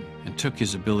away at him and took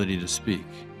his ability to speak,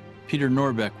 Peter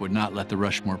Norbeck would not let the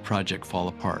Rushmore project fall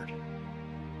apart.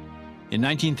 In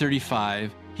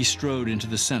 1935, he strode into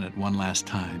the Senate one last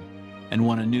time and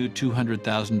won a new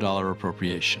 $200,000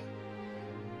 appropriation.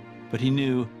 But he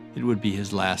knew it would be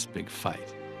his last big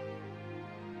fight.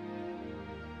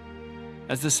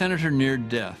 As the senator neared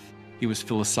death, he was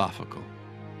philosophical.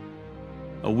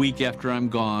 "A week after I'm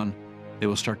gone, they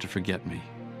will start to forget me.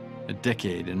 A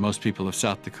decade, and most people of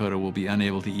South Dakota will be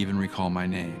unable to even recall my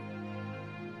name."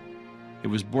 It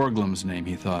was Borglum's name,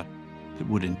 he thought, that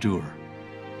would endure.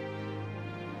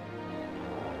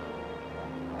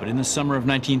 But in the summer of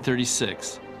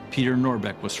 1936, Peter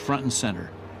Norbeck was front and center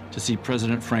to see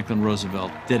President Franklin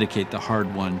Roosevelt dedicate the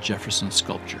hard-won Jefferson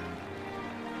sculpture.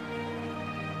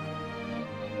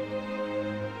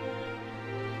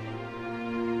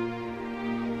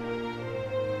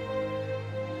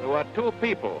 There were 2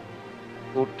 people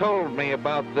who told me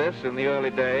about this in the early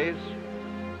days.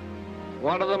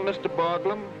 One of them, Mr.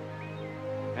 Borglum,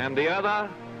 and the other,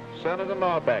 Senator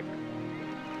Norbeck.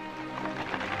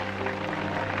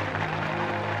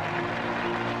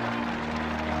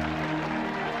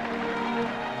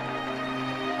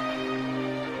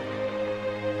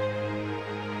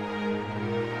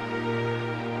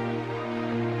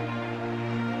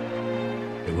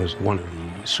 It was one of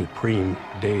the supreme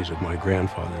days of my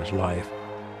grandfather's life.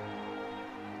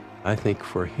 I think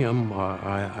for him,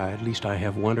 at least I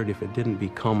have wondered if it didn't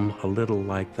become a little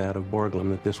like that of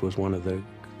Borglum, that this was one of the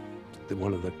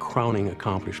crowning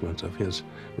accomplishments of his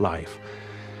life,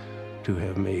 to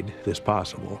have made this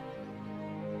possible.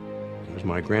 As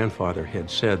my grandfather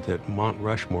had said, that Mount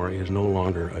Rushmore is no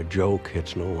longer a joke,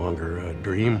 it's no longer a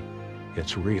dream,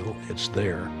 it's real, it's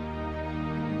there.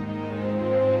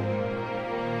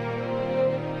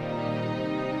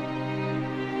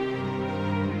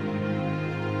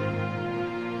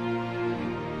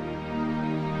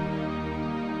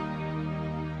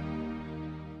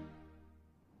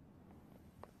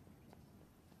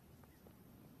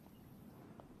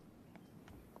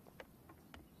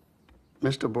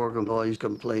 Mr. Borglum always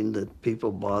complained that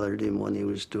people bothered him when he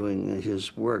was doing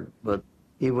his work, but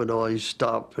he would always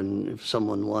stop, and if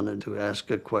someone wanted to ask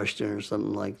a question or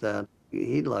something like that,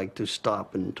 he'd like to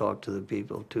stop and talk to the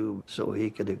people too, so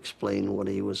he could explain what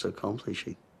he was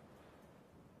accomplishing.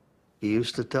 He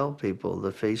used to tell people,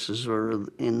 the faces are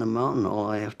in the mountain, all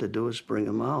I have to do is bring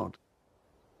them out.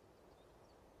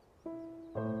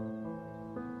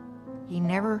 He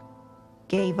never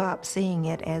gave up seeing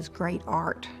it as great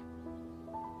art.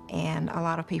 And a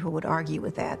lot of people would argue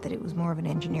with that it was more of an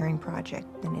engineering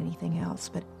project than anything else.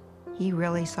 But he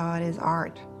really saw it as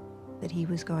art, that he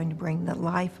was going to bring the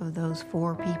life of those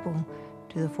 4 people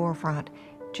to the forefront,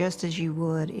 just as you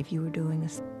would if you were doing a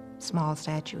small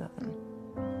statue of them.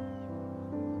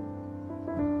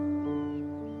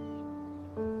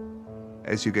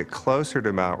 As you get closer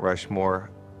to Mount Rushmore,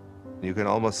 you can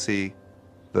almost see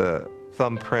the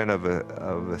thumbprint of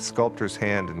a sculptor's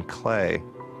hand in clay.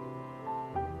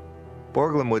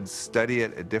 Borglum would study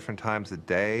it at different times of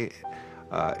day,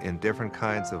 in different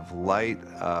kinds of light,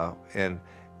 and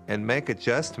make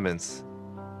adjustments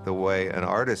the way an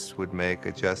artist would make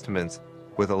adjustments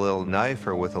with a little knife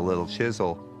or with a little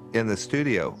chisel in the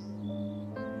studio.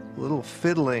 Little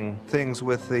fiddling things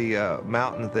with the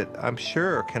mountain that I'm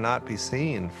sure cannot be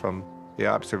seen from the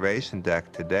observation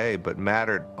deck today, but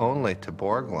mattered only to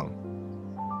Borglum.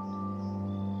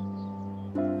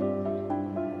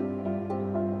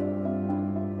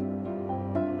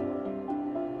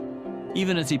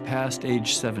 Even as he passed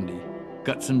age 70,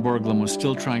 Gutzon Borglum was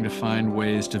still trying to find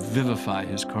ways to vivify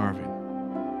his carving.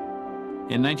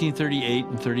 In 1938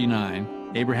 and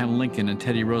 39, Abraham Lincoln and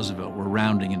Teddy Roosevelt were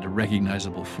rounding into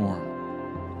recognizable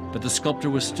form. but the sculptor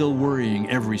was still worrying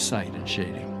every site and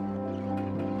shading.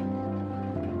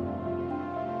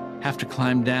 Have to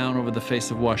climb down over the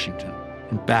face of Washington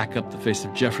and back up the face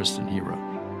of Jefferson, he wrote.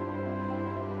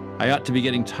 I ought to be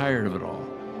getting tired of it all,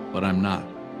 but I'm not.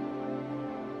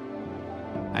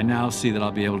 I now see that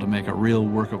I'll be able to make a real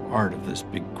work of art of this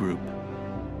big group.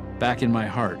 Back in my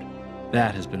heart,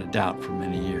 that has been a doubt for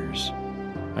many years.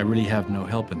 I really have no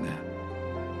help in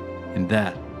that. In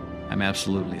that, I'm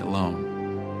absolutely alone.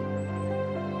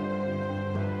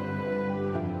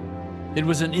 It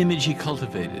was an image he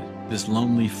cultivated, this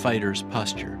lonely fighter's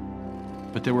posture.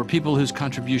 But there were people whose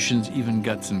contributions even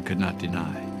Gutzon could not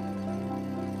deny.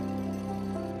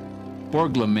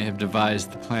 Borglum may have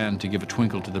devised the plan to give a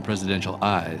twinkle to the presidential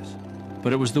eyes,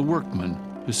 but it was the workman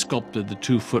who sculpted the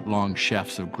 2-foot-long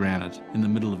shafts of granite in the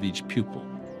middle of each pupil,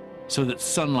 so that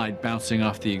sunlight bouncing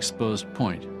off the exposed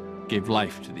point gave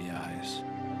life to the eyes.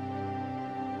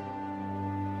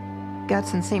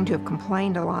 Gutzon seemed to have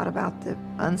complained a lot about the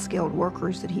unskilled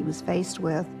workers that he was faced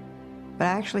with, but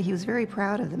actually he was very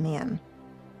proud of the men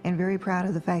and very proud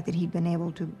of the fact that he'd been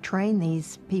able to train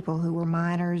these people who were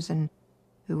miners and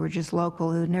who were just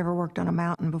local, who had never worked on a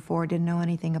mountain before, didn't know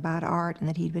anything about art, and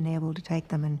that he'd been able to take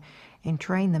them and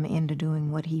train them into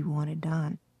doing what he wanted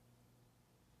done.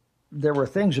 There were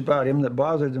things about him that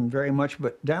bothered them very much,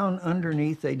 but down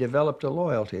underneath they developed a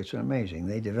loyalty. It's amazing.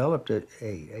 They developed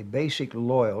a basic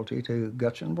loyalty to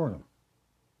Gutzon Borglum.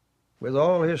 With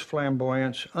all his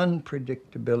flamboyance,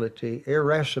 unpredictability,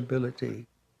 irascibility,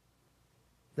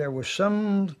 there was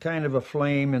some kind of a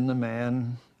flame in the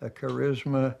man, a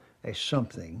charisma, a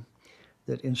something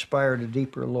that inspired a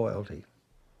deeper loyalty.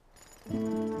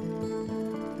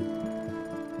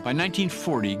 By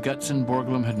 1940, Gutzon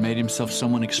Borglum had made himself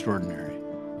someone extraordinary.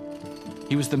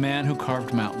 He was the man who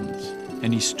carved mountains,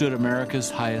 and he stood America's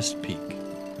highest peak.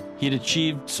 He had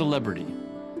achieved celebrity,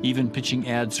 even pitching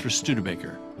ads for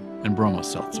Studebaker and Bromo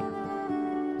Seltzer.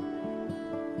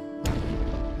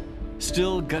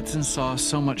 Still, Gutzon saw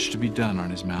so much to be done on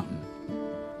his mountain.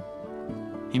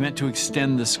 He meant to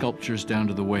extend the sculptures down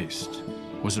to the waist,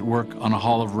 was at work on a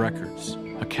hall of records,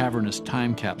 a cavernous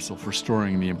time capsule for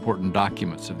storing the important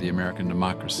documents of the American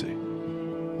democracy.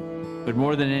 But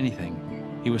more than anything,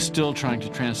 he was still trying to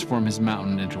transform his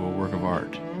mountain into a work of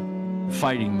art,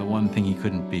 fighting the one thing he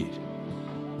couldn't beat,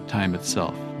 time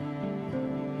itself.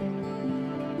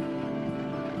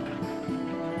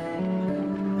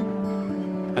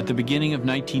 At the beginning of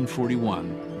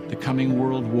 1941, the coming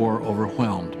World War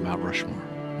overwhelmed Mount Rushmore.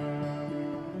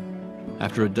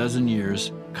 After a dozen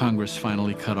years, Congress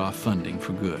finally cut off funding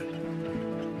for good.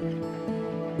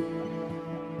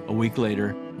 A week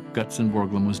later, Gutzon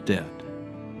Borglum was dead,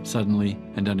 suddenly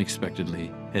and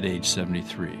unexpectedly at age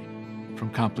 73,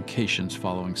 from complications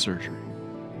following surgery.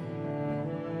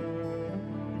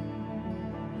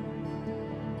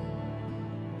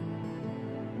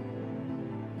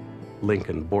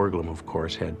 Lincoln Borglum, of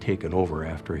course, had taken over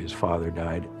after his father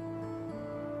died.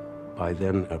 By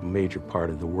then, a major part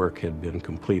of the work had been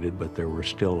completed, but there were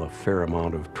still a fair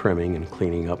amount of trimming and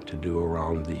cleaning up to do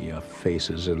around the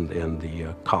faces and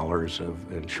the collars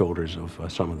and shoulders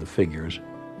of some of the figures.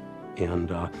 And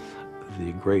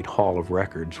the great Hall of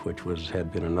Records, which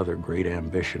had been another great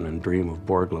ambition and dream of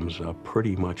Borglum's,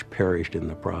 pretty much perished in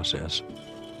the process.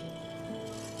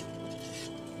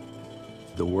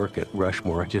 The work at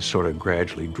Rushmore just sort of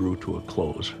gradually drew to a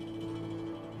close.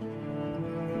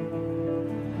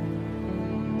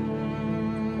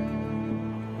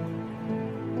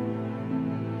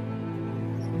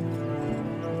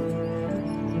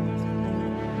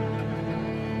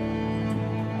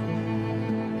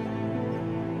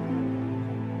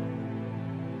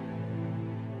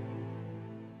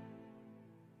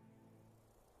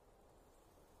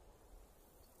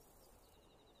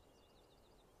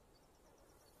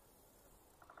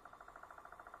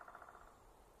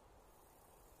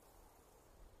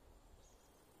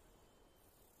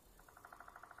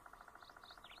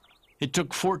 It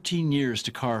took 14 years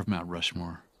to carve Mount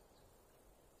Rushmore.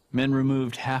 Men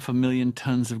removed 500,000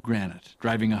 tons of granite,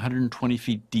 driving 120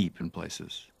 feet deep in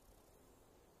places.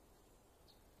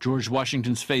 George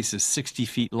Washington's face is 60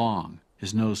 feet long,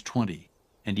 his nose 20,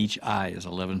 and each eye is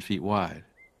 11 feet wide.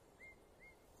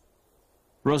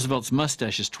 Roosevelt's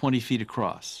mustache is 20 feet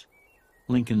across,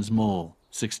 Lincoln's mole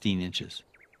 16 inches.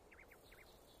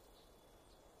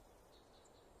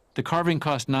 The carving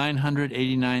cost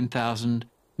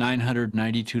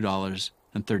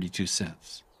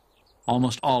 $989,992.32,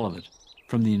 almost all of it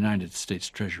from the United States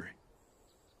Treasury.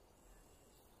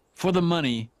 For the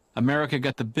money, America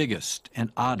got the biggest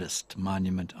and oddest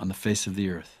monument on the face of the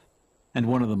earth, and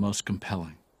one of the most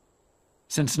compelling.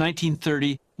 Since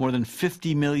 1930, more than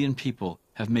 50 million people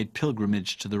have made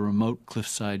pilgrimage to the remote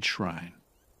cliffside shrine.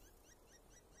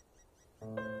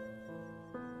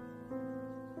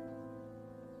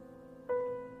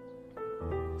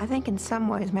 I think in some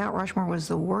ways Mount Rushmore was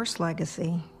the worst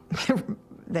legacy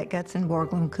that Gutzon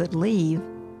Borglum could leave,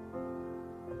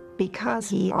 because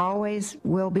he always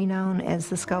will be known as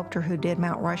the sculptor who did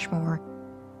Mount Rushmore.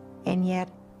 And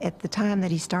yet, at the time that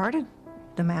he started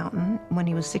the mountain, when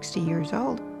he was 60 years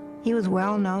old, he was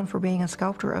well known for being a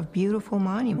sculptor of beautiful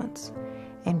monuments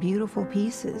and beautiful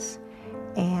pieces.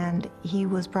 And he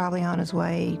was probably on his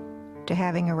way to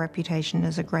having a reputation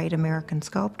as a great American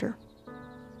sculptor.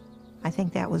 I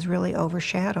think that was really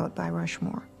overshadowed by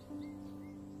Rushmore.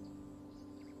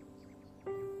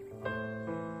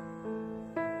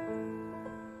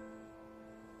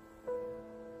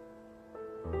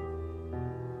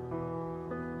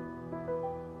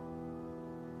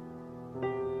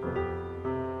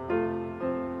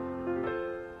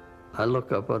 I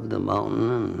look up on the mountain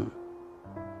and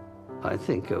I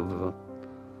think of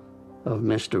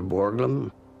Mr.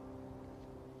 Borglum.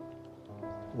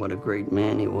 What a great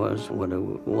man he was, what a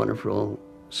wonderful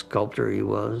sculptor he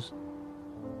was.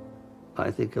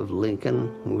 I think of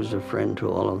Lincoln, who was a friend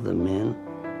to all of the men.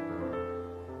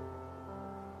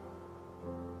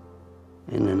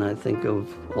 And then I think of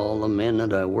all the men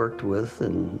that I worked with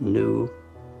and knew,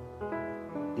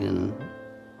 and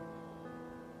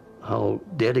how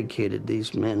dedicated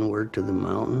these men were to the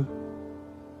mountain.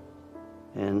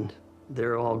 And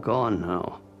they're all gone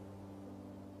now.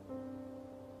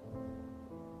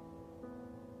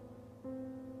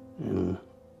 And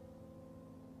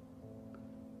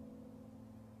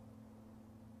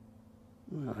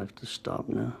I have to stop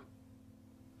now.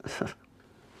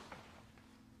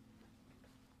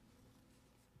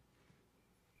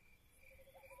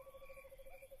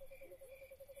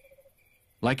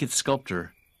 Like its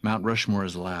sculptor, Mount Rushmore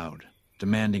is loud,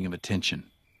 demanding of attention,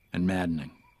 and maddening.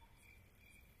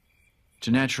 To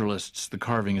naturalists, the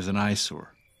carving is an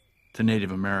eyesore. To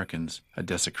Native Americans, a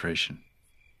desecration.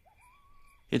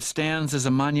 It stands as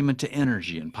a monument to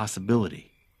energy and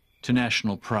possibility, to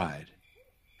national pride,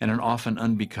 and an often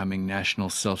unbecoming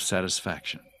national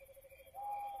self-satisfaction.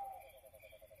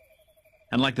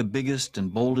 And like the biggest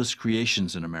and boldest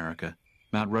creations in America,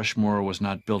 Mount Rushmore was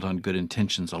not built on good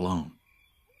intentions alone.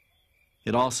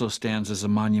 It also stands as a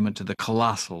monument to the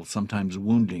colossal, sometimes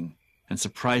wounding, and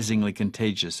surprisingly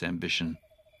contagious ambition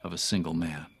of a single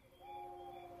man.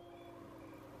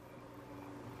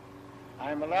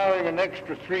 I'm allowing an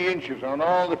extra 3 inches on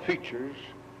all the features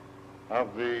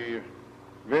of the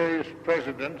various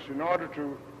presidents in order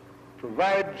to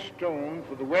provide stone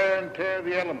for the wear and tear of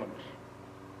the elements,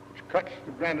 which cuts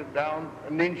the granite down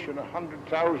an inch in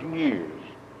 100,000 years.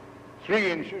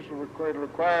 3 inches will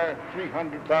require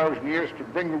 300,000 years to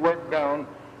bring the work down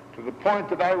to the point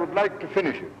that I would like to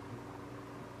finish it.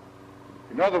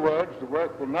 In other words, the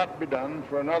work will not be done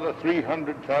for another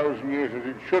 300,000 years as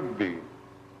it should be.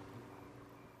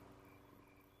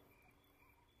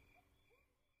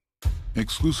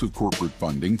 Exclusive corporate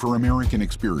funding for American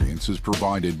Experience is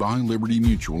provided by Liberty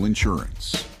Mutual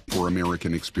Insurance. For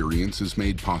American Experience is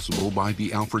made possible by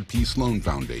the Alfred P. Sloan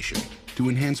Foundation to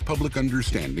enhance public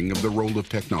understanding of the role of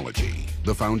technology.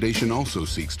 The foundation also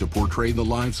seeks to portray the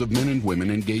lives of men and women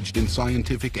engaged in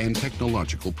scientific and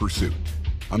technological pursuit.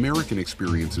 American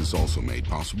Experience is also made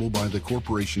possible by the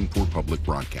Corporation for Public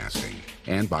Broadcasting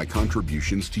and by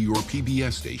contributions to your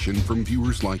PBS station from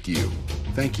viewers like you.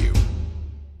 Thank you.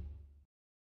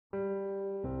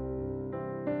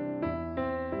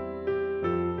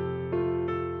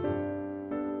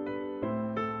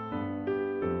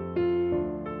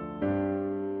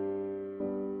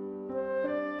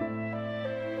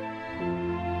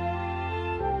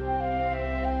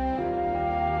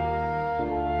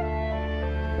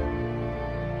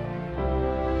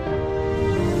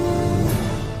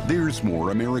 There's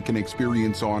more American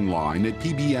Experience online at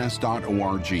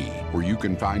pbs.org, where you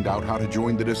can find out how to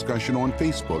join the discussion on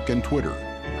Facebook and Twitter.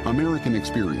 American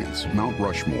Experience, Mount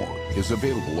Rushmore, is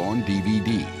available on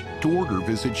DVD. To order,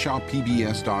 visit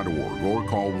shoppbs.org or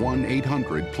call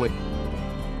 1-800-PLAY.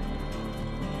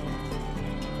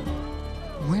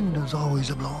 Wind was always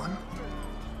a-blowing.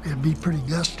 It'd be pretty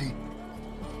gusty.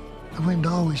 The wind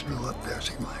always blew up there,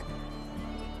 seemed like.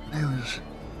 They was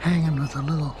hanging with a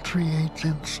little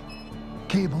 3/8"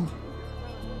 cable,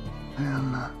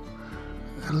 and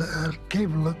that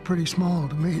cable looked pretty small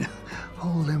to me to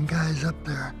hold them guys up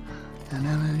there, and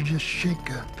then they just shake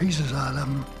the pieces out of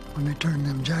them when they turn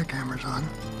them jackhammers on.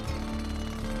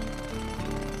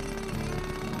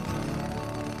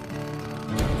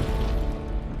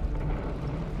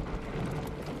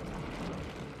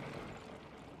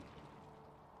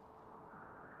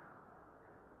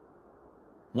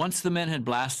 Once the men had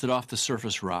blasted off the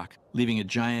surface rock, leaving a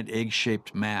giant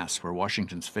egg-shaped mass where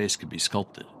Washington's face could be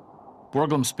sculpted,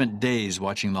 Borglum spent days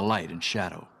watching the light and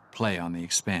shadow play on the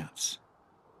expanse,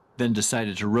 then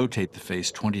decided to rotate the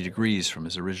face 20 degrees from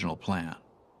his original plan.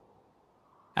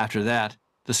 After that,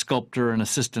 the sculptor and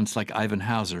assistants like Ivan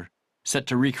Hauser set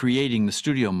to recreating the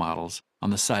studio models on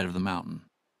the side of the mountain.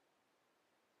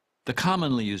 The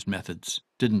commonly used methods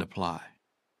didn't apply.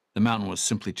 The mountain was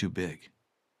simply too big.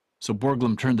 So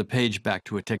Borglum turned the page back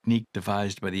to a technique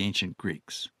devised by the ancient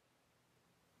Greeks.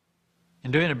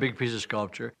 In doing a big piece of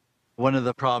sculpture, one of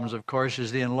the problems, of course,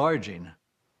 is the enlarging.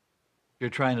 You're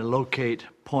trying to locate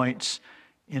points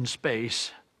in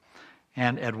space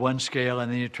and at one scale,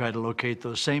 and then you try to locate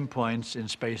those same points in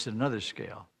space at another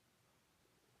scale.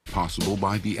 Possible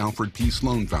by the Alfred P.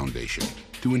 Sloan Foundation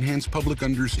to enhance public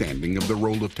understanding of the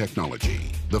role of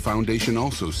technology. The foundation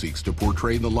also seeks to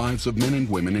portray the lives of men and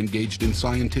women engaged in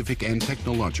scientific and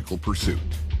technological pursuit.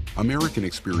 American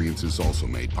Experience is also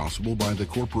made possible by the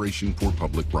Corporation for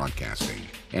Public Broadcasting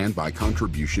and by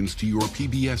contributions to your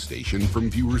PBS station from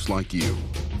viewers like you.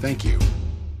 Thank you.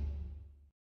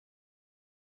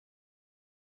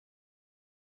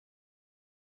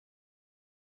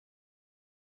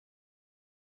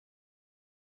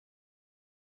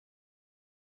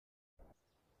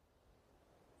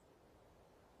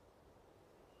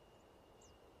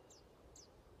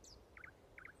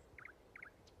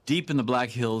 Deep in the Black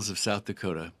Hills of South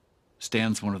Dakota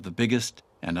stands one of the biggest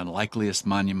and unlikeliest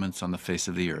monuments on the face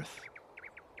of the earth.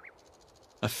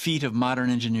 A feat of modern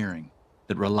engineering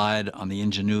that relied on the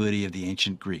ingenuity of the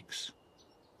ancient Greeks.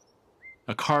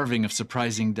 A carving of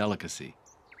surprising delicacy,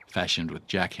 fashioned with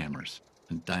jackhammers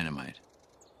and dynamite.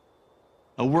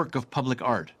 A work of public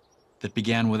art that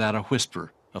began without a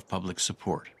whisper of public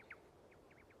support.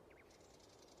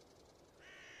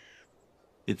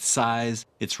 Its size,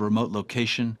 its remote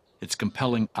location, its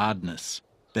compelling oddness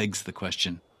begs the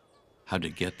question, how'd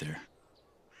it get there?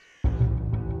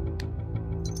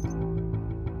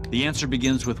 The answer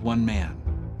begins with one man,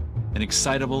 an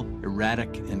excitable,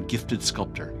 erratic, and gifted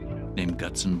sculptor named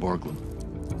Gutzon Borglum.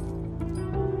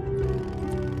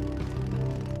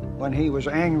 When he was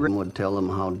angry, would tell them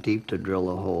how deep to drill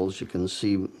the holes. You can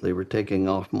see they were taking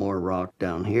off more rock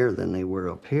down here than they were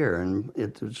up here, and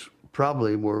it was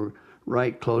probably were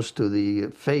right close to the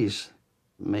face.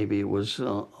 Maybe it was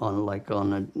on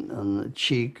the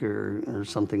cheek or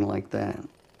something like that.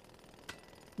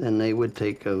 Then they would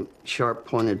take a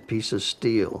sharp-pointed piece of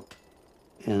steel,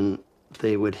 and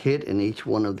they would hit in each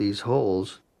one of these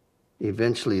holes.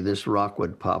 Eventually, this rock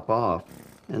would pop off,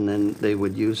 and then they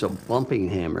would use a bumping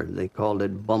hammer. They called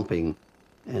it bumping,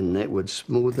 and it would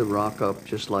smooth the rock up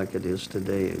just like it is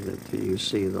today that you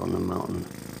see it on the mountain.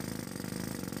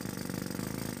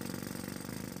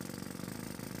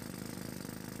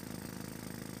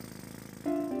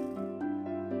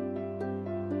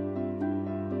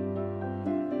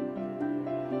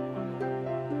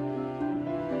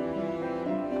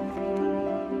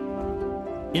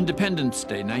 Independence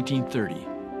Day, 1930,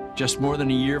 just more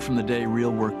than a year from the day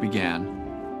real work began,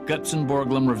 Gutzon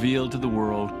Borglum revealed to the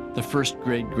world the first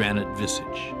great granite visage.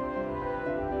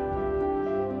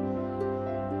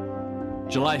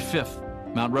 July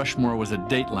 5th, Mount Rushmore was a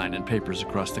dateline in papers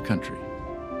across the country.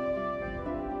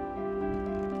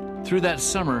 Through that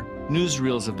summer,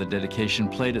 newsreels of the dedication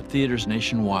played at theaters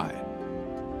nationwide.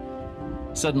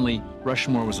 Suddenly,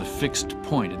 Rushmore was a fixed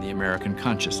point in the American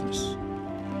consciousness.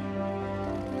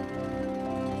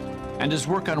 And as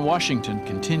work on Washington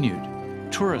continued,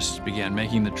 tourists began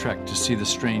making the trek to see the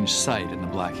strange sight in the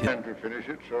Black Hills. And to finish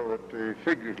it so that the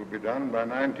figures will be done by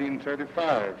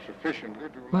 1935, sufficiently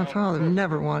to... My father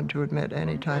never wanted to admit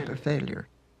any type of failure.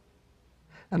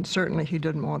 And certainly he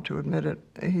didn't want to admit it.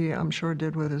 He, I'm sure,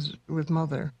 did with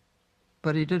Mother,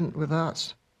 but he didn't with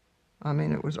us. I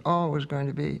mean, it was always going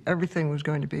to be, everything was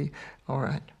going to be all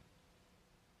right.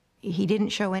 He didn't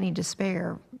show any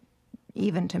despair,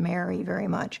 even to Mary, very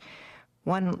much.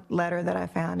 One letter that I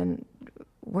found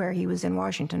where he was in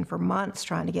Washington for months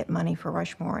trying to get money for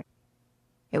Rushmore.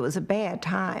 It was a bad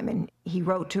time, and he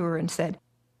wrote to her and said,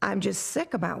 "I'm just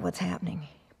sick about what's happening,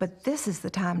 but this is the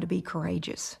time to be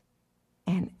courageous."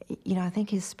 And, you know, I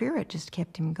think his spirit just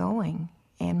kept him going,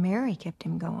 and Mary kept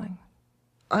him going.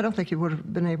 I don't think he would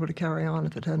have been able to carry on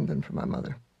if it hadn't been for my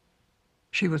mother.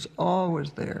 She was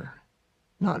always there,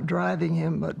 not driving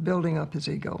him, but building up his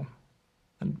ego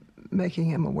and making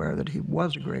him aware that he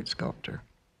was a great sculptor.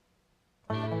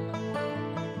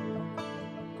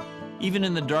 Even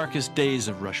in the darkest days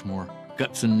of Rushmore,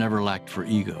 Gutzon never lacked for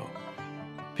ego.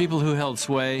 People who held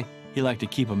sway, he liked to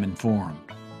keep them informed.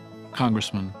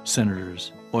 Congressmen,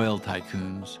 senators, oil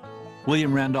tycoons,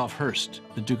 William Randolph Hearst,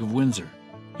 the Duke of Windsor.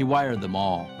 He wired them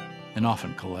all, and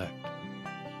often collect.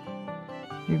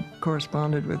 He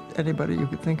corresponded with anybody you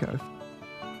could think of.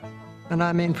 And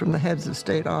I mean from the heads of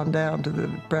state on down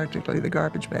to practically the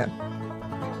garbage man.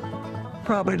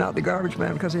 Probably not the garbage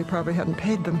man, because he probably hadn't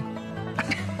paid them.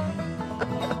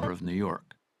 Of New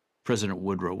York, President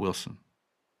Woodrow Wilson.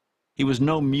 He was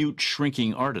no mute,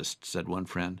 shrinking artist, said one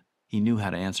friend. He knew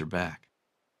how to answer back,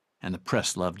 and the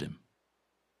press loved him.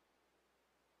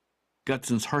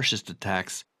 Gutson's harshest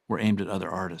attacks were aimed at other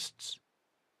artists.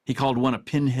 He called one a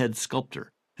pinhead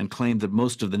sculptor and claimed that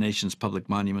most of the nation's public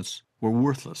monuments were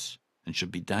worthless and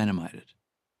should be dynamited.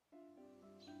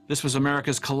 This was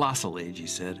America's colossal age, he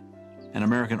said, and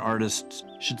American artists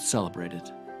should celebrate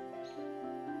it.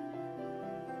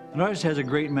 An artist has a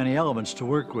great many elements to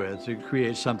work with to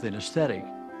create something aesthetic.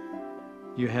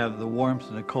 You have the warmth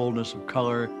and the coldness of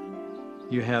color.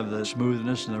 You have the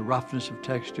smoothness and the roughness of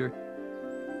texture.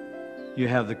 You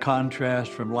have the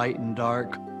contrast from light and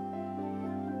dark.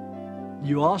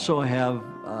 You also have,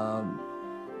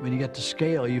 when you get to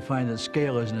scale, you find that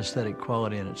scale is an aesthetic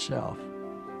quality in itself.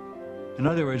 In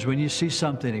other words, when you see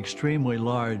something extremely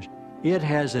large, it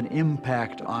has an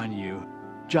impact on you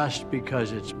just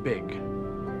because it's big.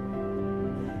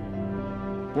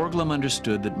 Borglum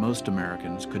understood that most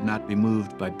Americans could not be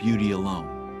moved by beauty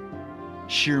alone.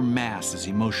 Sheer mass is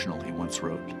emotional, he once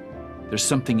wrote. There's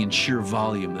something in sheer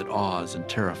volume that awes and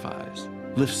terrifies,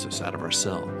 lifts us out of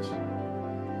ourselves.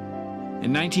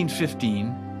 In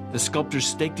 1915, the sculptor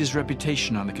staked his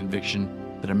reputation on the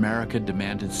conviction that America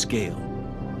demanded scale.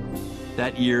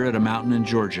 That year at a mountain in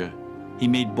Georgia, he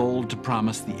made bold to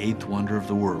promise the eighth wonder of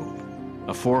the world.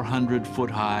 A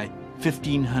 400-foot-high,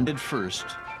 1,500 first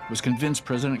was convinced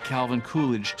President Calvin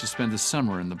Coolidge to spend the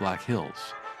summer in the Black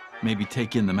Hills, maybe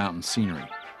take in the mountain scenery,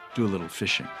 do a little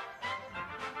fishing.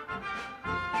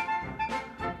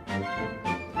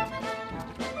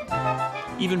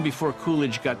 Even before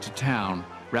Coolidge got to town,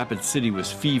 Rapid City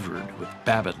was fevered with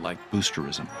Babbitt-like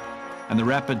boosterism, and the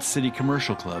Rapid City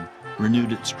Commercial Club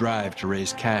renewed its drive to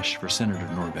raise cash for Senator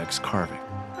Norbeck's carving.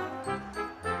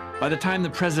 By the time the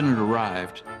president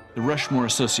arrived, the Rushmore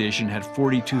Association had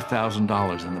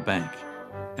 $42,000 in the bank,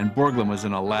 and Borglum was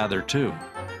in a lather too,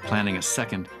 planning a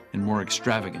second and more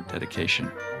extravagant dedication,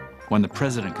 one the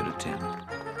president could attend,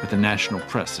 with the national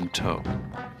press in tow.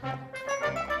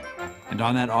 And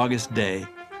on that August day,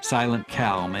 Silent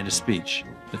Cal made a speech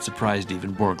that surprised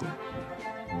even Borglum.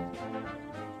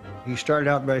 He started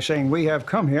out by saying, "We have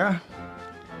come here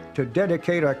to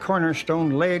dedicate a cornerstone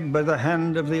laid by the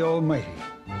hand of the Almighty."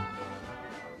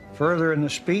 Further in the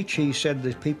speech, he said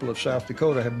the people of South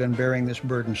Dakota have been bearing this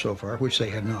burden so far, which they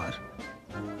had not.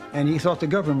 And he thought the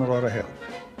government ought to help.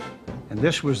 And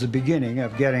this was the beginning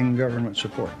of getting government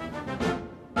support.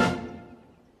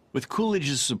 With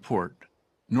Coolidge's support,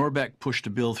 Norbeck pushed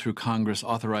a bill through Congress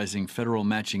authorizing federal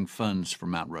matching funds for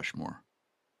Mount Rushmore,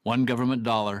 one government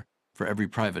dollar for every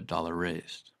private dollar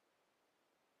raised.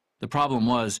 The problem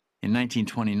was, in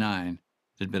 1929,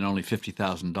 there'd been only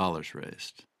 $50,000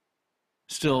 raised.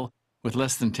 Still, with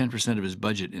less than 10% of his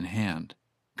budget in hand,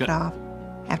 off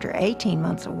after 18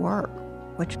 months of work,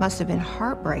 which must have been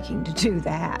heartbreaking to do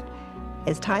that,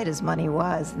 as tight as money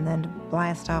was, and then to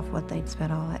blast off what they'd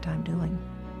spent all that time doing.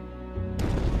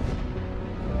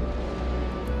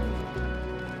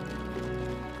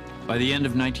 By the end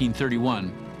of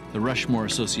 1931, the Rushmore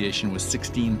Association was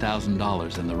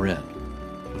 $16,000 in the red,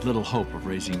 with little hope of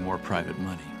raising more private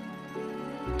money.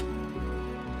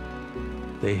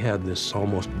 They had this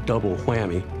almost double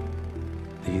whammy.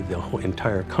 The whole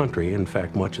entire country, in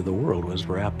fact, much of the world, was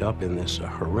wrapped up in this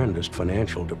horrendous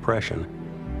financial depression.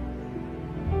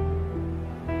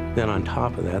 Then on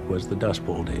top of that was the Dust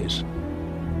Bowl days.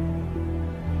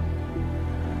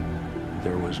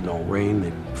 There was no rain,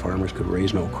 the farmers could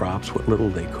raise no crops. What little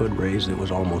they could raise, it was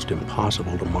almost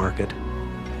impossible to market.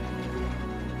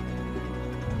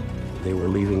 They were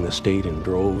leaving the state in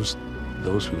droves.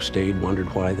 Those who stayed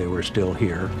wondered why they were still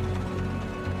here.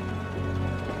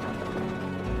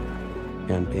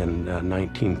 And in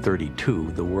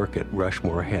 1932, the work at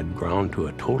Rushmore had ground to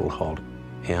a total halt.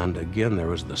 And again, there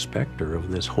was the specter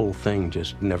of this whole thing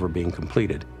just never being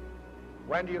completed.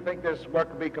 When do you think this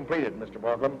work will be completed, Mr.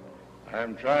 Borglum?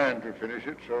 I'm trying to finish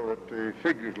it so that the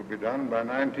figures will be done by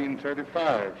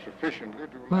 1935, sufficiently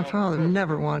to... My father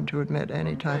never wanted to admit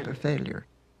any type of failure.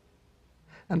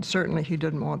 And certainly he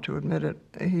didn't want to admit it.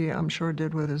 He, I'm sure,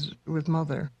 did with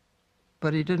Mother.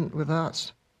 But he didn't with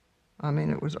us. I mean,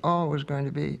 it was always going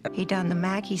to be... He'd done the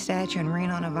Mackey statue in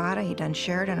Reno, Nevada. He'd done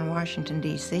Sheridan in Washington,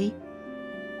 D.C.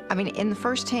 I mean, in the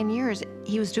first 10 years,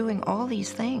 he was doing all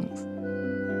these things.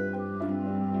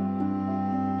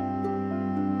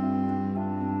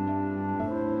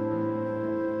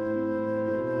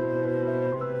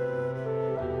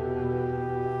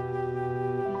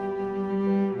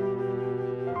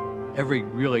 Every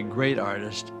really great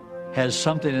artist has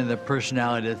something in their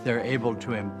personality that they're able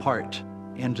to impart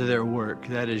into their work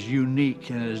that is unique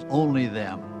and is only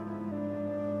them.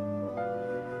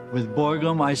 With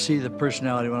Borglum, I see the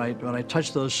personality. When I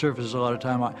touch those surfaces a lot of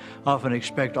time, I often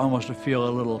expect almost to feel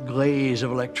a little glaze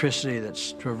of electricity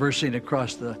that's traversing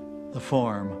across the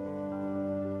form.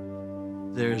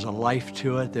 There's a life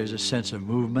to it, there's a sense of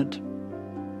movement.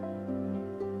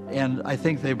 And I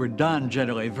think they were done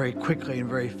generally very quickly and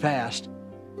very fast.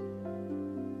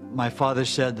 My father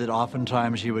said that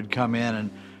oftentimes he would come in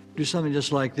and do something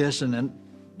just like this and then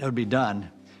it would be done.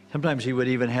 Sometimes he would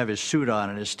even have his suit on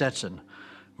and his Stetson,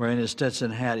 wearing his Stetson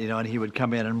hat, you know, and he would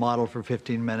come in and model for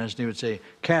 15 minutes and he would say,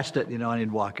 "Cast it," you know, and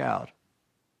he'd walk out.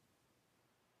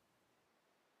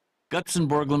 Gutzon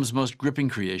Borglum's most gripping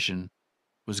creation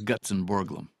was Gutzon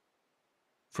Borglum.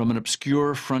 From an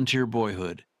obscure frontier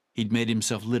boyhood, he'd made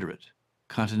himself literate,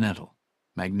 continental,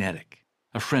 magnetic,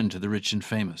 a friend to the rich and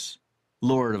famous,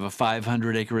 lord of a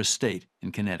 500-acre estate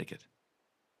in Connecticut.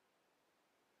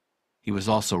 He was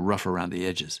also rough around the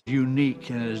edges. Unique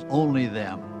and is only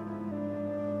them.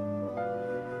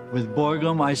 With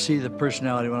Borglum, I see the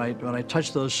personality. When I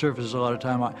touch those surfaces a lot of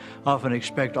time, I often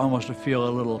expect almost to feel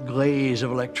a little glaze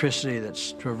of electricity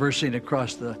that's traversing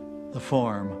across the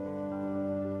form.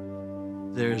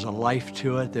 There's a life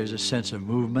to it, there's a sense of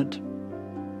movement.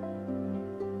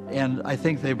 And I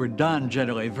think they were done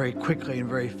generally very quickly and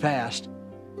very fast.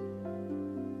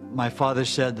 My father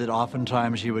said that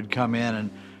oftentimes he would come in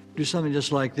and do something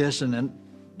just like this and then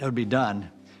it would be done.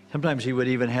 Sometimes he would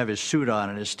even have his suit on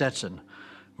and his Stetson,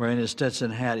 wearing his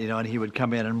Stetson hat, you know, and he would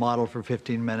come in and model for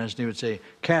 15 minutes and he would say,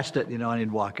 "Cast it," you know, and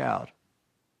he'd walk out.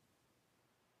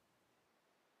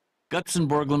 Gutzon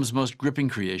Borglum's most gripping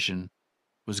creation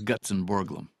was Gutzon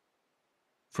Borglum.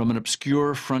 From an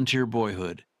obscure frontier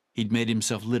boyhood, he'd made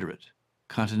himself literate,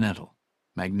 continental,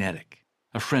 magnetic,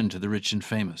 a friend to the rich and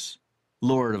famous,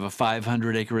 lord of a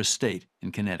 500-acre estate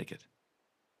in Connecticut.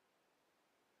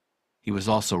 He was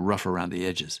also rough around the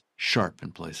edges, sharp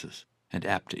in places, and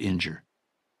apt to injure.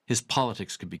 His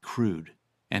politics could be crude,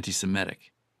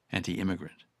 anti-Semitic,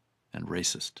 anti-immigrant, and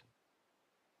racist.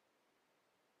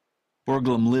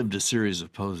 Borglum lived a series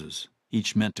of poses,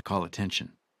 each meant to call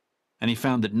attention, and he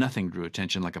found that nothing drew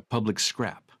attention like a public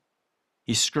scrap.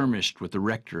 He skirmished with the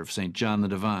rector of St. John the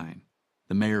Divine,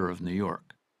 the mayor of New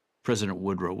York, President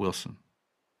Woodrow Wilson.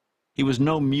 He was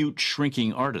no mute,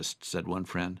 shrinking artist, said one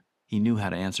friend. He knew how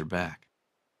to answer back.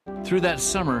 Through that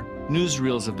summer,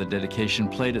 newsreels of the dedication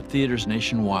played at theaters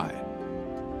nationwide.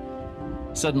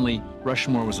 Suddenly,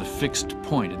 Rushmore was a fixed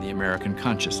point in the American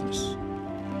consciousness.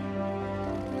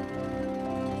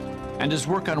 And as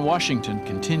work on Washington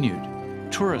continued,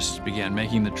 tourists began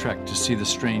making the trek to see the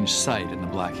strange sight in the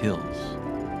Black Hills.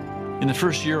 In the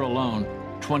first year alone,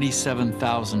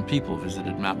 27,000 people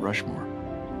visited Mount Rushmore,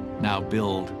 now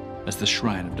billed as the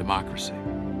shrine of democracy.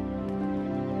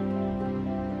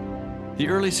 The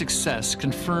early success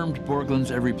confirmed Borglum's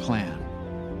every plan.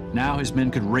 Now his men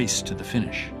could race to the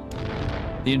finish.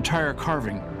 The entire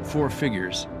carving, 4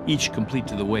 figures, each complete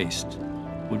to the waist,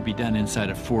 would be done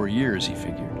inside of 4 years, he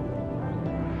figured.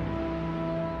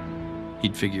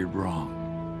 He'd figured wrong.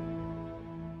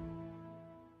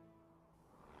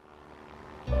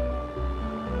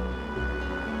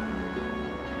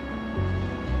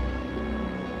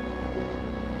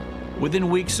 Within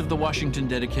weeks of the Washington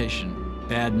dedication,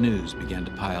 bad news began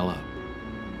to pile up.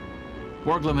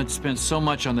 Borglum had spent so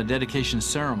much on the dedication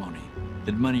ceremony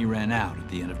that money ran out at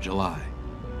the end of July,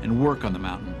 and work on the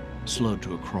mountain slowed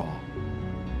to a crawl.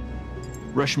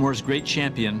 Rushmore's great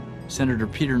champion, Senator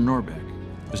Peter Norbeck,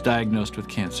 was diagnosed with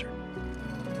cancer.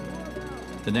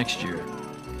 The next year,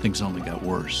 things only got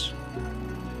worse.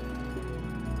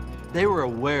 They were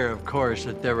aware, of course,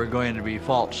 that there were going to be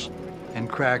faults and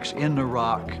cracks in the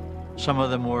rock. Some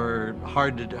of them were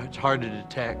hard to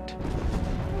detect.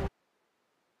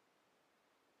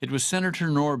 It was Senator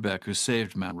Norbeck who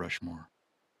saved Mount Rushmore,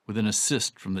 with an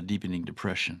assist from the deepening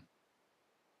depression.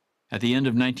 At the end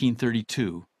of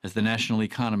 1932, as the national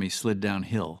economy slid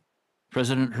downhill,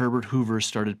 President Herbert Hoover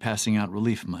started passing out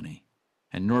relief money,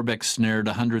 and Norbeck snared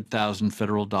 100,000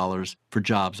 federal dollars for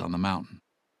jobs on the mountain.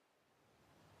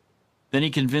 Then he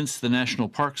convinced the National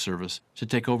Park Service to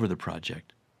take over the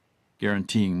project,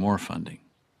 guaranteeing more funding.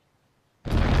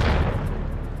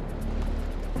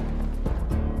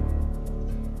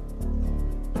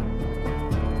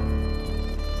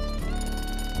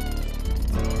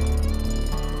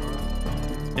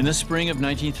 In the spring of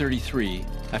 1933,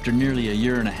 after nearly a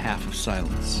year and a half of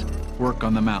silence, work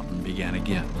on the mountain began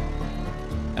again.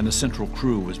 And the central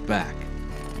crew was back.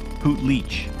 Hoot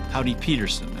Leach, Howdy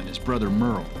Peterson, and his brother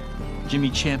Merle, Jimmy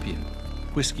Champion,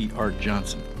 Whiskey Art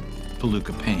Johnson,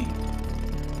 Palooka Payne.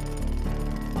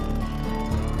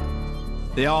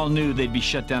 They all knew they'd be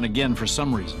shut down again for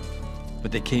some reason,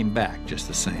 but they came back just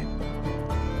the same.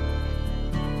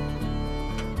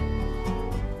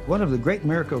 One of the great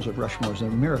miracles of Rushmore is the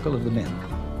miracle of the men.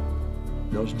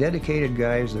 Those dedicated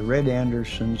guys, the Red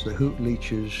Andersons, the Hoot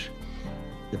Leaches,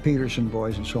 the Peterson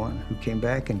boys and so on, who came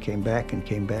back and came back and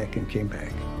came back and came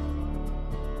back.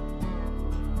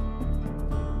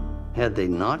 Had they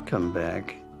not come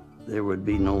back, there would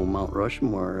be no Mount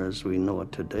Rushmore as we know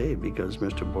it today, because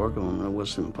Mr. Borglum, it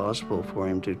was impossible for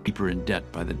him to Deeper in debt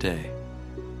by the day.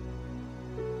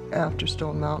 After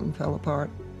Stone Mountain fell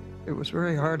apart, it was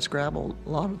very hard scrabble a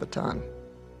lot of the time.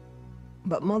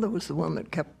 But Mother was the one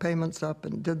that kept payments up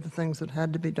and did the things that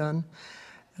had to be done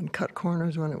and cut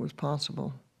corners when it was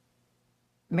possible.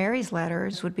 Mary's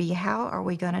letters would be, how are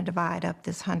we going to divide up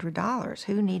this $100?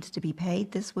 Who needs to be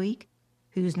paid this week?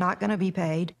 Who's not going to be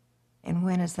paid? And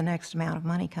when is the next amount of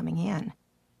money coming in?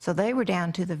 So they were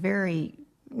down to the very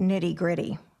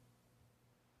nitty-gritty.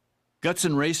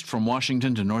 Gutson raced from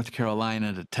Washington to North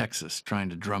Carolina to Texas, trying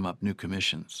to drum up new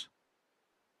commissions.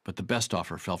 But the best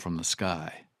offer fell from the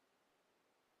sky.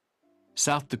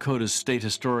 South Dakota's state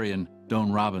historian,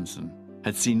 Doane Robinson,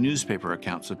 had seen newspaper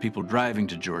accounts of people driving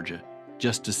to Georgia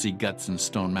just to see Gutson's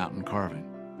Stone Mountain carving.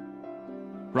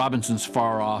 Robinson's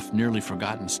far-off, nearly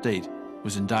forgotten state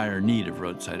was in dire need of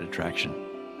roadside attraction,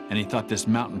 and he thought this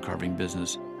mountain carving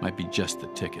business might be just the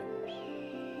ticket.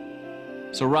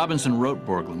 So Robinson wrote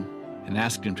Borglum and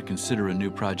asked him to consider a new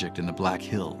project in the Black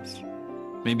Hills.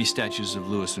 Maybe statues of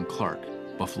Lewis and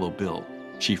Clark, Buffalo Bill,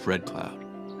 Chief Red Cloud.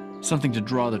 Something to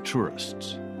draw the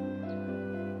tourists.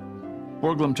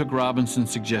 Borglum took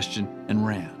Robinson's suggestion and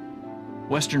ran.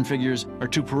 Western figures are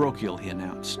too parochial, he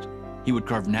announced. He would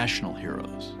carve national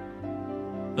heroes.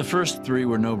 The first three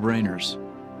were no-brainers: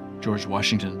 George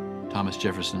Washington, Thomas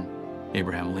Jefferson,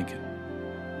 Abraham Lincoln.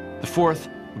 The fourth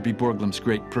would be Borglum's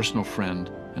great personal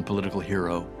friend and political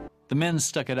hero. The men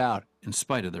stuck it out in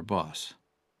spite of their boss.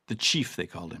 The chief, they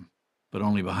called him, but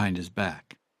only behind his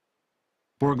back.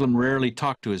 Borglum rarely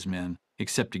talked to his men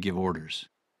except to give orders.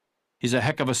 He's a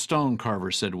heck of a stone carver,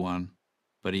 said one,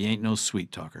 but he ain't no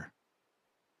sweet talker.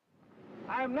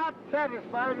 I'm not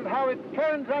satisfied with how it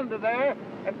turns under there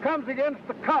and comes against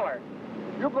the color.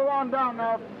 You go on down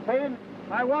now, Payne.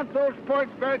 I want those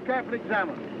points very carefully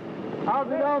examined. I'll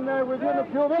be down there within a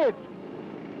few minutes.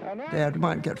 Dad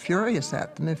might get furious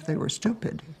at them if they were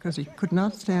stupid, because he could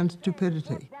not stand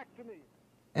stupidity.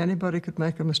 Anybody could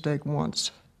make a mistake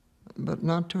once, but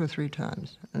not 2 or 3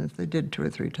 times. And if they did 2 or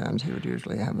 3 times, he would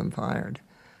usually have them fired.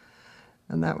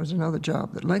 And that was another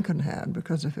job that Lincoln had,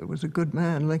 because if it was a good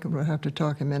man, Lincoln would have to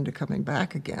talk him into coming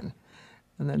back again.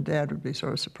 And then Dad would be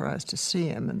sort of surprised to see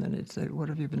him, and then he'd say, "What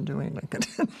have you been doing, Lincoln?"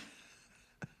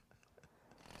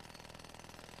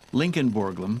 Lincoln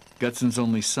Borglum, Gutson's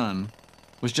only son,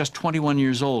 was just 21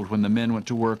 years old when the men went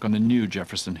to work on the new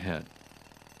Jefferson Head.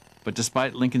 But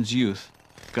despite Lincoln's youth,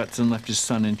 Gutson left his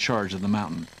son in charge of the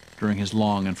mountain during his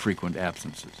long and frequent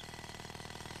absences.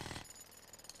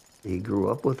 He grew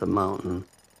up with the mountain,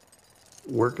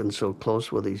 working so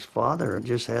close with his father. It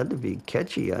just had to be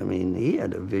catchy. I mean, he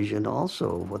had a vision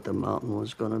also of what the mountain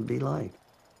was going to be like.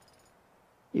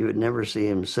 You would never see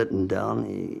him sitting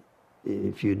down.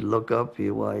 If you'd look up,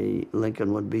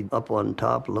 Lincoln would be up on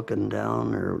top looking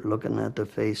down or looking at the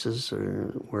faces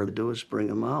or where to do is bring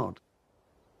them out.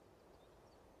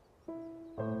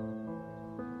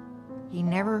 He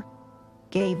never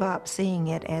gave up seeing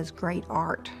it as great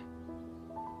art.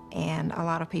 And a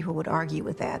lot of people would argue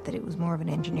with that it was more of an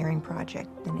engineering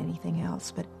project than anything else.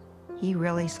 But he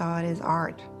really saw it as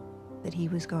art, that he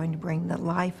was going to bring the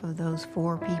life of those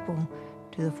 4 people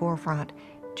to the forefront,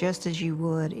 just as you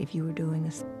would if you were doing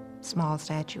a small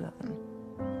statue of them.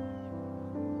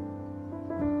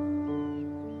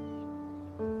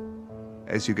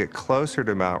 As you get closer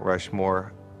to Mount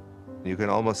Rushmore, you can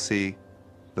almost see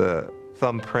the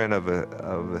thumbprint of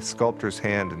a sculptor's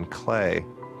hand in clay.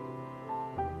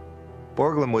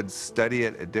 Borglum would study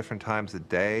it at different times of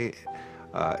day,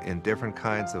 in different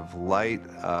kinds of light,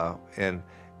 and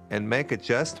make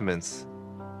adjustments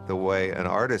the way an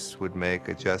artist would make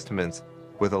adjustments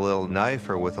with a little knife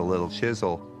or with a little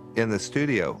chisel in the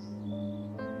studio.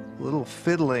 Little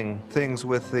fiddling things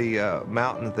with the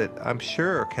mountain that I'm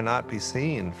sure cannot be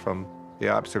seen from the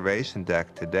observation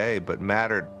deck today, but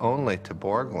mattered only to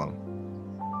Borglum.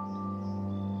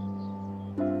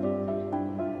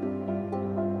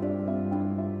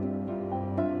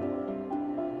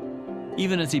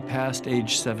 Even as he passed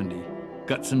age 70,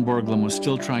 Gutson Borglum was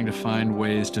still trying to find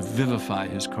ways to vivify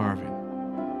his carving.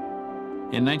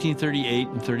 In 1938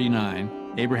 and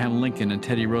 39, Abraham Lincoln and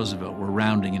Teddy Roosevelt were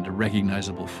rounding into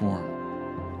recognizable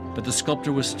form. But the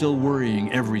sculptor was still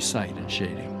worrying every sight and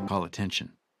shading, call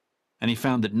attention. And he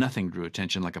found that nothing drew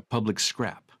attention like a public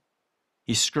scrap.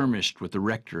 He skirmished with the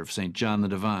rector of St. John the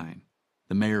Divine,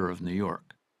 the mayor of New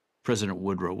York, President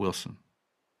Woodrow Wilson.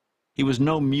 He was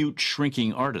no mute,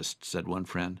 shrinking artist, said one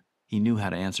friend. He knew how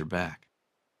to answer back.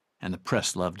 And the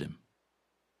press loved him.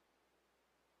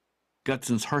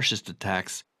 Gutson's harshest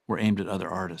attacks were aimed at other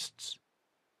artists.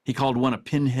 He called one a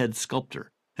pinhead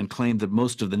sculptor and claimed that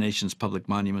most of the nation's public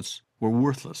monuments were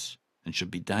worthless and should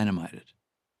be dynamited.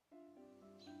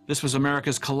 This was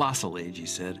America's colossal age, he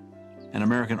said, and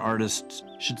American artists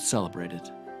should celebrate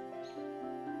it.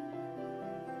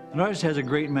 An artist has a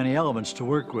great many elements to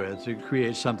work with to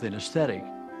create something aesthetic.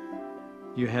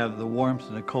 You have the warmth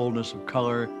and the coldness of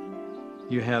color.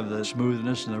 You have the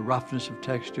smoothness and the roughness of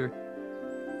texture.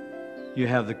 You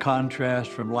have the contrast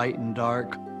from light and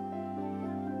dark.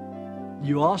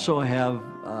 You also have,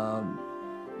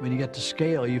 when you get to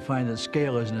scale, you find that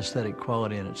scale is an aesthetic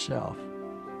quality in itself.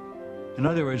 In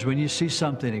other words, when you see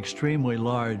something extremely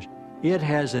large, it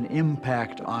has an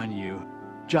impact on you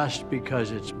just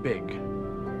because it's big.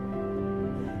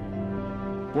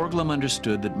 Borglum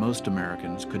understood that most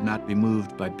Americans could not be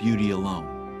moved by beauty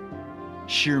alone.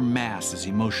 Sheer mass is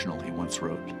emotional, he once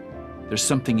wrote. There's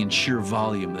something in sheer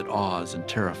volume that awes and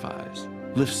terrifies,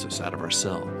 lifts us out of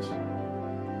ourselves.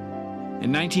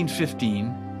 In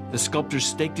 1915, the sculptor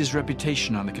staked his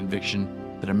reputation on the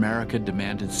conviction that America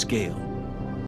demanded scale.